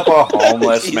beat up a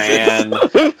homeless man.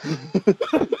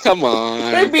 Come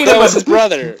on. They beat that up was his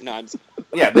brother. No,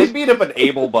 they beat up an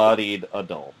able-bodied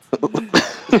adult.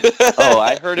 Oh,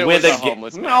 I heard it was a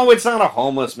homeless man. No, it's not a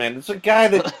homeless man. It's a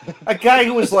guy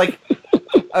who was like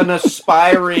an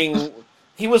aspiring.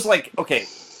 He was like, okay,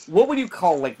 what would you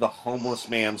call like the homeless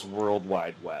man's World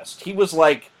Wide West? He was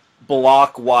like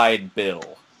Block Wide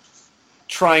Bill,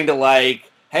 trying to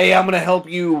like, hey, I'm gonna help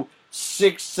you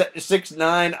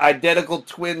 6'9" identical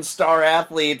twin star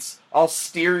athletes. I'll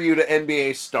steer you to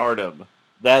NBA stardom.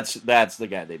 That's the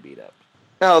guy they beat up.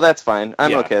 Oh, that's fine.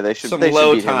 I'm okay. They should beat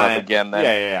him up again then.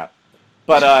 Yeah.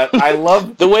 But I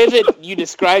love the way that you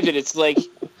described it. It's like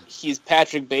he's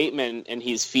Patrick Bateman and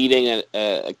he's feeding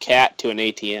a cat to an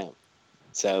ATM.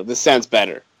 So this sounds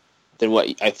better than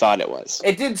what I thought it was.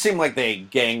 It did seem like they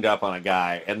ganged up on a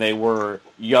guy, and they were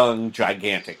young,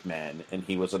 gigantic men, and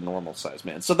he was a normal-sized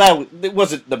man. So it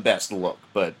wasn't the best look,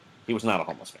 but he was not a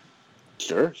homeless man.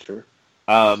 Sure.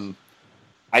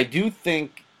 I do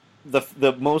think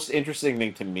the most interesting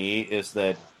thing to me is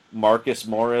that Marcus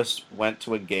Morris went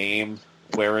to a game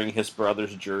wearing his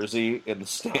brother's jersey in the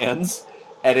stands,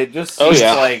 and it just seems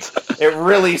like it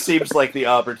really seems like the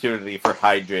opportunity for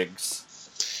hijinks.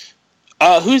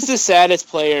 Who's the saddest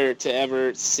player to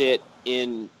ever sit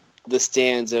in the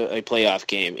stands of a playoff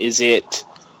game? Is it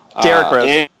Derrick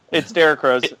Rose? It's Derrick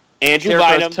Rose. Andrew Derrick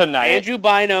Bynum. Rose tonight.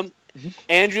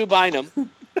 Andrew Bynum,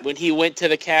 when he went to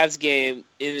the Cavs game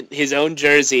in his own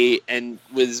jersey and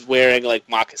was wearing like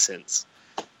moccasins.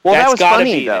 Well, That's that was gotta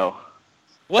funny be though.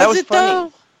 Was it funny.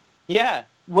 though? Yeah.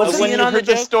 Was when he you on heard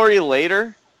the the joke? story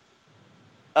later?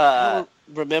 I don't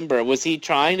remember. Was he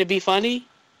trying to be funny?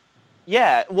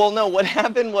 Yeah, well, no, what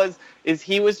happened is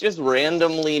he was just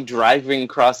randomly driving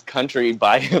cross country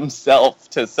by himself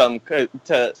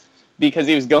because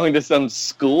he was going to some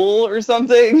school or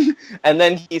something, and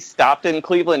then he stopped in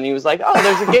Cleveland and he was like, oh,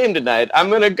 there's a game tonight, I'm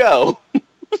going to go.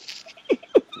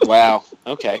 Wow,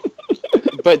 okay.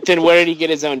 But then where did he get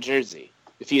his own jersey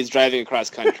if he is driving across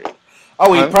country?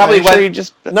 Oh, he probably went... Sure he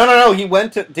just... No, he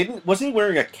went to... Wasn't he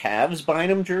wearing a Cavs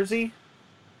Bynum jersey?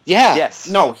 Yeah. Yes.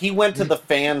 No, he went to the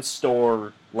fan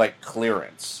store, like,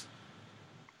 clearance.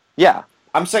 Yeah.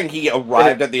 I'm saying he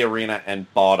arrived at the arena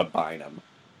and bought a Bynum.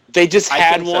 They just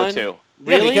had so one? too.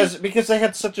 Really? Yeah, because they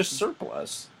had such a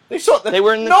surplus. They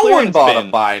were in the no one clearance bought bin.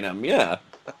 a Bynum, yeah.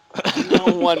 No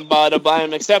one bought a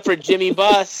Bynum except for Jimmy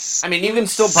Buss. I mean, you can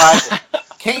still buy...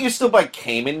 Can't you still buy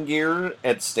Cayman gear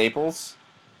at Staples?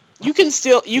 You can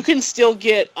still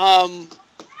get, oh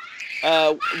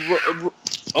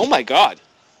my god.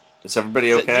 Is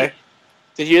everybody okay?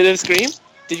 Did you hear them scream?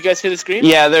 Did you guys hear the scream?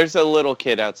 Yeah, there's a little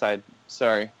kid outside.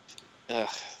 Sorry. Ugh,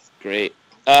 great.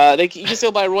 You can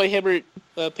still buy Roy Hibbert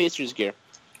Pacers gear,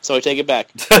 so I take it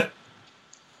back.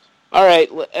 All right,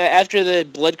 after the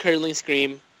blood-curdling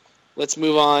scream, let's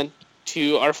move on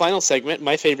to our final segment,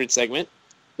 my favorite segment.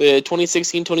 The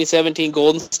 2016-2017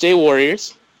 Golden State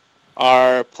Warriors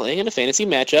are playing in a fantasy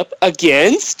matchup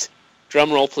against,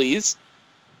 drumroll please,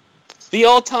 the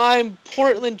all-time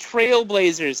Portland Trail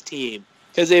Blazers team.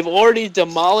 Because they've already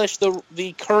demolished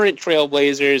the current Trail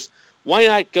Blazers. Why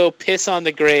not go piss on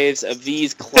the graves of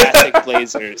these classic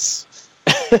Blazers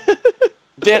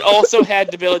that also had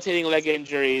debilitating leg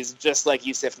injuries, just like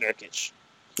Yusuf Nurkic?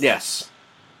 Yes.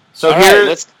 So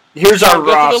right, here's our go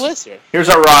through the roster. list here. Here's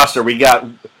our roster. We got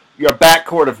your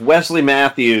backcourt of Wesley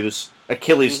Matthews,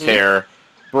 Achilles tear,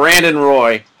 Brandon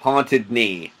Roy, haunted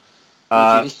knee.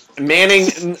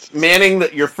 Manning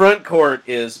your front court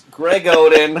is Greg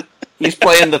Oden. He's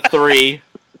playing the 3.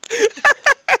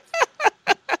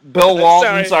 Bill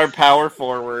Walton's our power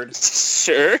forward.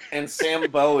 Sure. And Sam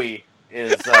Bowie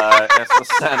is as the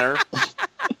center.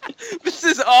 This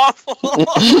is awful.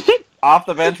 Off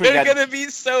the bench, They're going to be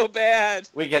so bad.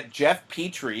 We get Jeff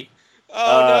Petrie.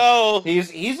 Oh, no.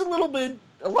 He's a little bit...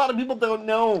 A lot of people don't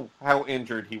know how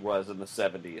injured he was in the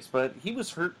 70s, but he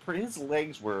was hurt. His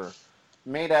legs were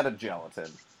made out of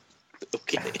gelatin.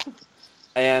 Okay.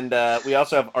 And we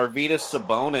also have Arvydas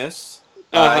Sabonis.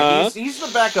 He's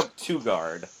the backup 2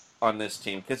 guard on this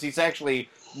team because he's actually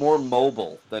more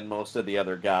mobile than most of the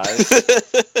other guys.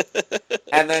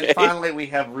 And then finally we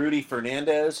have Rudy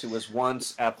Fernandez, who was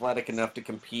once athletic enough to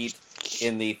compete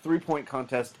in the three-point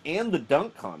contest and the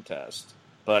dunk contest,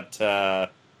 but,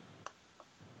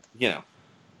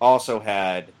 also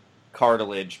had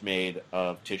cartilage made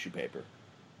of tissue paper.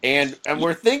 And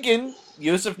we're thinking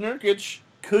Jusuf Nurkic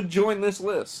could join this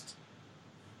list.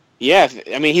 Yeah,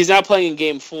 I mean, he's not playing in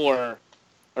Game 4,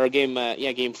 or Game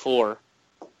 4.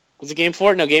 Was it Game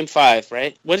 4? No, Game 5,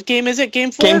 right? What game is it?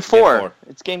 Game 4? Game 4.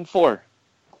 It's Game 4.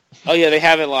 Oh, yeah, they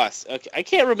haven't lost. Okay, I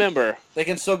can't remember. They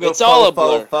can still go it's all a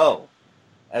blur. Faux,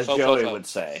 as Faux, Joey faux. would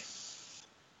say.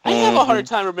 I have a hard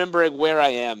time remembering where I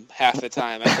am half the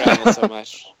time. I travel so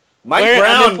much.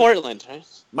 I'm in Portland, right?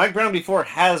 Mike Brown before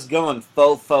has gone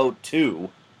faux too.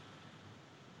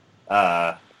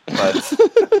 But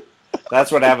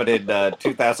that's what happened in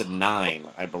 2009,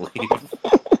 I believe.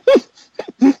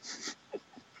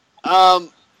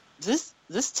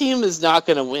 This team is not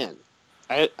going to win.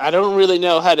 I don't really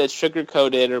know how to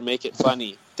sugarcoat it or make it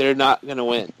funny. They're not going to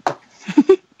win.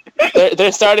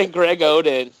 They're starting Greg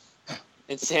Oden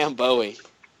and Sam Bowie.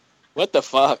 What the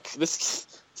fuck? This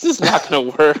is not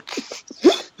going to work.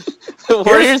 The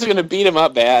Warriors are going to beat him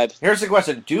up bad. Here's the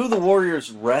question. Do the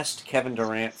Warriors rest Kevin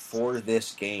Durant for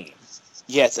this game?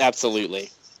 Yes, absolutely.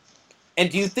 And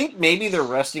do you think maybe they're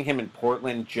resting him in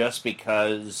Portland just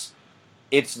because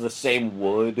it's the same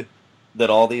wood that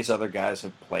all these other guys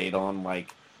have played on?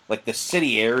 Like the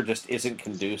city air just isn't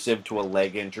conducive to a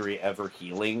leg injury ever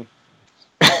healing?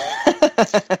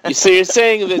 So you're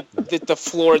saying that the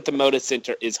floor at the Moda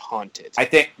Center is haunted? I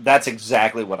think that's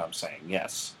exactly what I'm saying,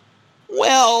 yes.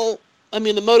 Well, I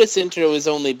mean, the Moda Center was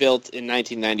only built in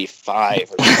 1995 or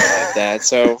something like that,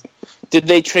 so did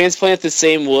they transplant the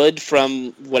same wood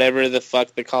from whatever the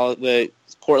fuck they call it, the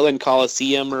Portland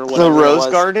Coliseum or whatever? The Rose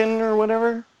Garden or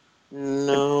whatever?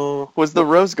 No. Was the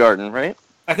Rose Garden, right?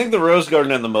 I think the Rose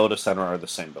Garden and the Moda Center are the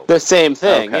same building. The same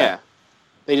thing, Okay. yeah.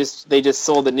 They just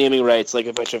sold the naming rights like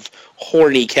a bunch of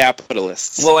horny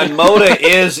capitalists. Well, and Moda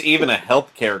is even a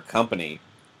healthcare company,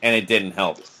 and it didn't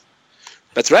help.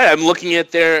 That's right. I'm looking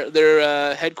at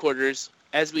their headquarters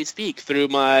as we speak through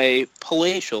my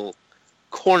palatial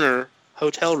corner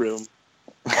hotel room.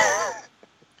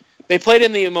 They played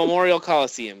in the Memorial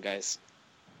Coliseum, guys.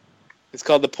 It's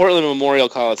called the Portland Memorial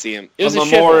Coliseum. It was a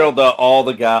memorial to all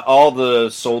the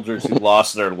soldiers who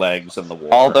lost their legs in the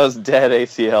war. All those dead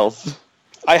ACLs.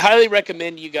 I highly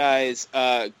recommend you guys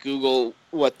Google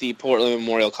what the Portland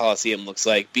Memorial Coliseum looks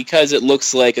like, because it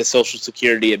looks like a Social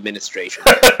Security administration.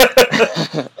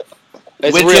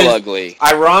 It's real ugly.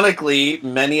 Ironically,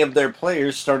 many of their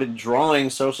players started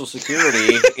drawing Social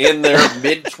Security in their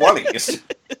mid-20s.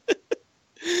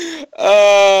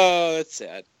 Oh, that's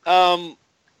sad.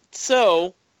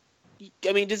 So,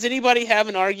 I mean, does anybody have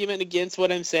an argument against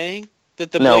what I'm saying?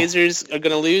 That the Blazers are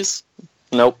going to lose?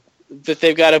 Nope. That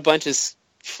they've got a bunch of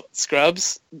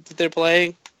scrubs that they're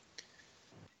playing?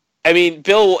 I mean,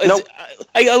 Bill, Nope.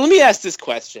 Let me ask this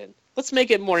question. Let's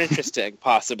make it more interesting,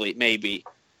 possibly, maybe.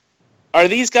 Are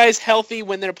these guys healthy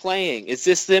when they're playing? Is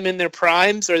this them in their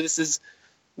primes, or this is,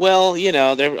 well,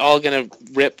 they're all going to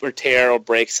rip or tear or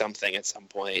break something at some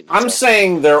point? I'm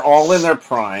saying they're all in their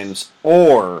primes,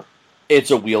 or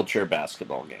it's a wheelchair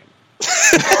basketball game.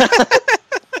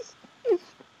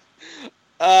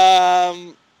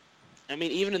 I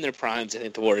mean, even in their primes, I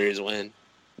think the Warriors win.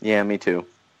 Yeah, me too.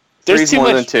 There's Three's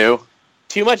more than two.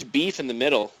 Too much beef in the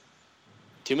middle.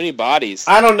 Too many bodies.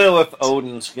 I don't know if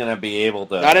Odin's going to be able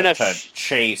to, Not enough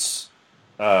chase,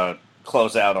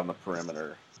 close out on the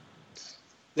perimeter.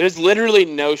 There's literally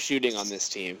no shooting on this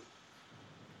team.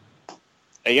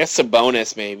 I guess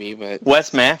Sabonis maybe, but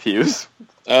Wes Matthews.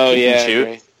 Oh, He yeah. can shoot.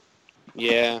 Right.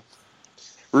 Yeah.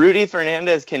 Rudy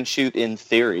Fernandez can shoot in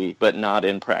theory, but not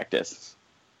in practice.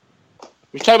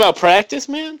 You're talking about practice,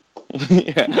 man?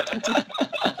 Yeah. You're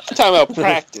talking about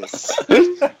practice.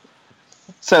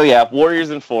 So, yeah, Warriors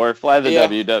in 4. Fly the Yeah.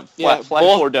 W. Yeah, Fly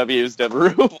both- 4 W's,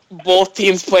 Devereaux. Both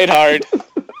teams played hard.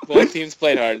 Both teams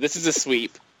played hard. This is a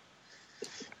sweep.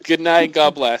 Good night.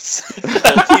 God bless.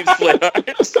 Both teams played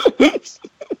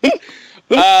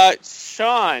hard.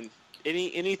 Sean,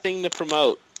 anything to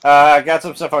promote? I got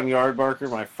some stuff on Yardbarker.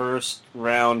 My first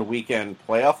round weekend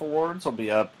playoff awards will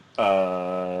be up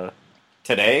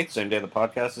today, same day the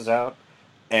podcast is out.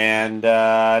 And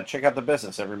check out The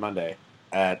Business every Monday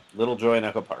at Little Joy in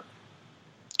Echo Park.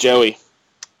 Joey.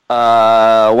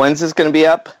 When's this going to be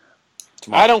up?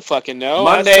 I don't fucking know.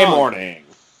 Monday morning.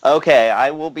 Okay,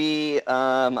 I will be,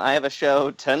 I have a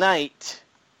show tonight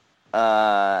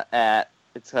at,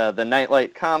 it's the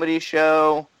Nightlight Comedy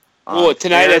Show. Well,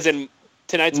 tonight Air. as in,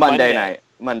 tonight's Monday night.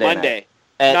 Monday night.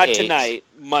 not 8. tonight,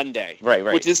 Monday. Right.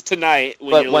 Which is tonight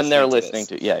when they're listening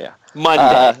to yeah.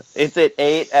 Monday. It's at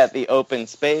 8 at the Open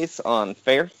Space on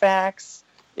Fairfax.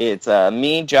 It's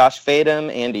me, Josh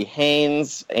Fadum, Andy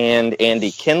Haynes, and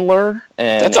Andy Kindler,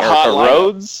 and That's a Erica hot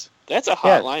Rhodes. That's a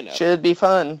hot lineup. Should be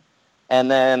fun. And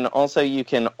then also you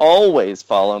can always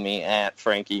follow me at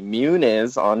Frankie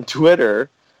Muniz on Twitter.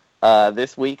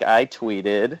 This week I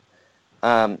tweeted,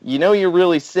 you know you're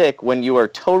really sick when you are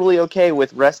totally okay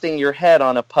with resting your head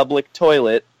on a public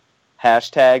toilet.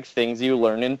 Hashtag things you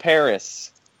learn in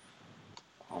Paris.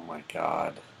 Oh my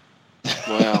God.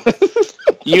 Wow.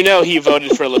 You know he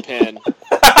voted for Le Pen.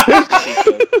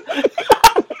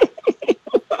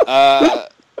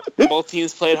 Both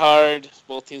teams played hard.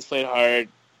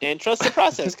 And trust the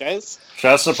process, guys.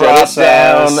 Trust the Shut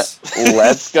process. It down.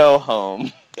 Let's go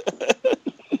home.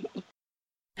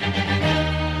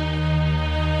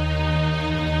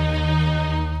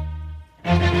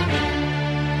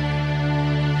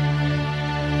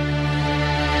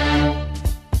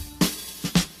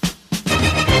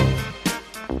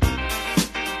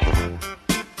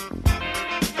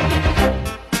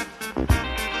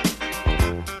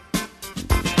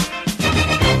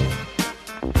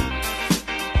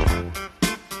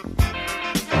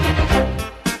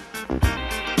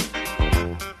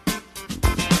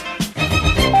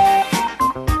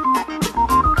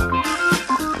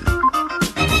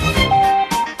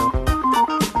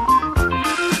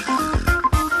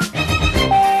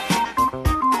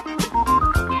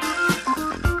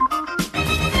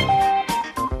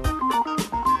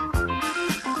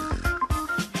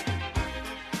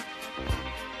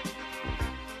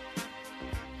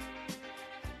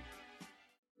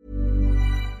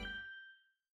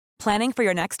 Planning for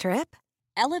your next trip?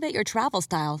 Elevate your travel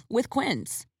style with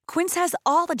Quince. Quince has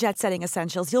all the jet-setting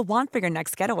essentials you'll want for your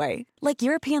next getaway, like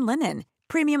European linen,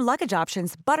 premium luggage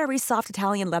options, buttery soft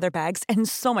Italian leather bags, and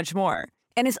so much more.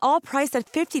 And is all priced at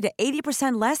 50 to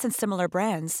 80% less than similar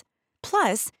brands.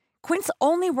 Plus, Quince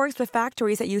only works with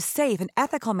factories that use safe and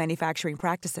ethical manufacturing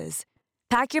practices.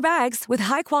 Pack your bags with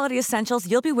high-quality essentials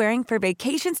you'll be wearing for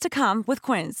vacations to come with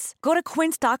Quince. Go to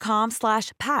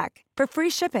quince.com/pack for free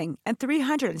shipping and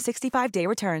 365-day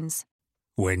returns.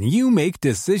 When you make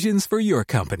decisions for your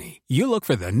company, you look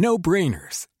for the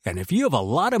no-brainers. And if you have a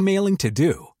lot of mailing to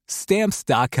do,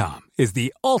 Stamps.com is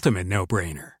the ultimate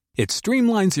no-brainer. It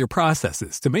streamlines your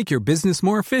processes to make your business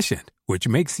more efficient, which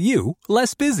makes you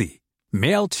less busy.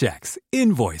 Mail checks,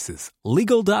 invoices,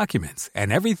 legal documents,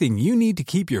 and everything you need to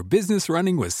keep your business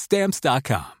running with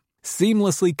Stamps.com.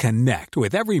 Seamlessly connect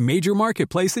with every major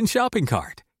marketplace and shopping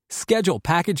cart. Schedule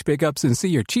package pickups and see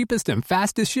your cheapest and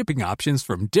fastest shipping options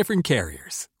from different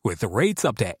carriers, with rates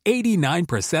up to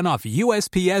 89% off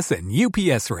USPS and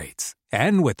UPS rates.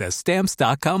 And with the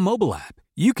Stamps.com mobile app,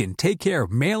 you can take care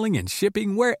of mailing and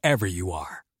shipping wherever you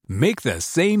are. Make the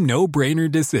same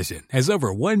no-brainer decision as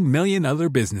over 1 million other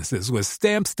businesses with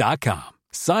Stamps.com.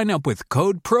 Sign up with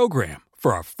code PROGRAM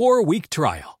for a 4-week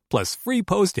trial, plus free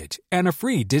postage and a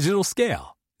free digital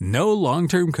scale. No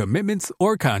long-term commitments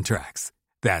or contracts.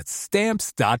 That's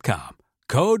Stamps.com.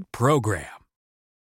 Code PROGRAM.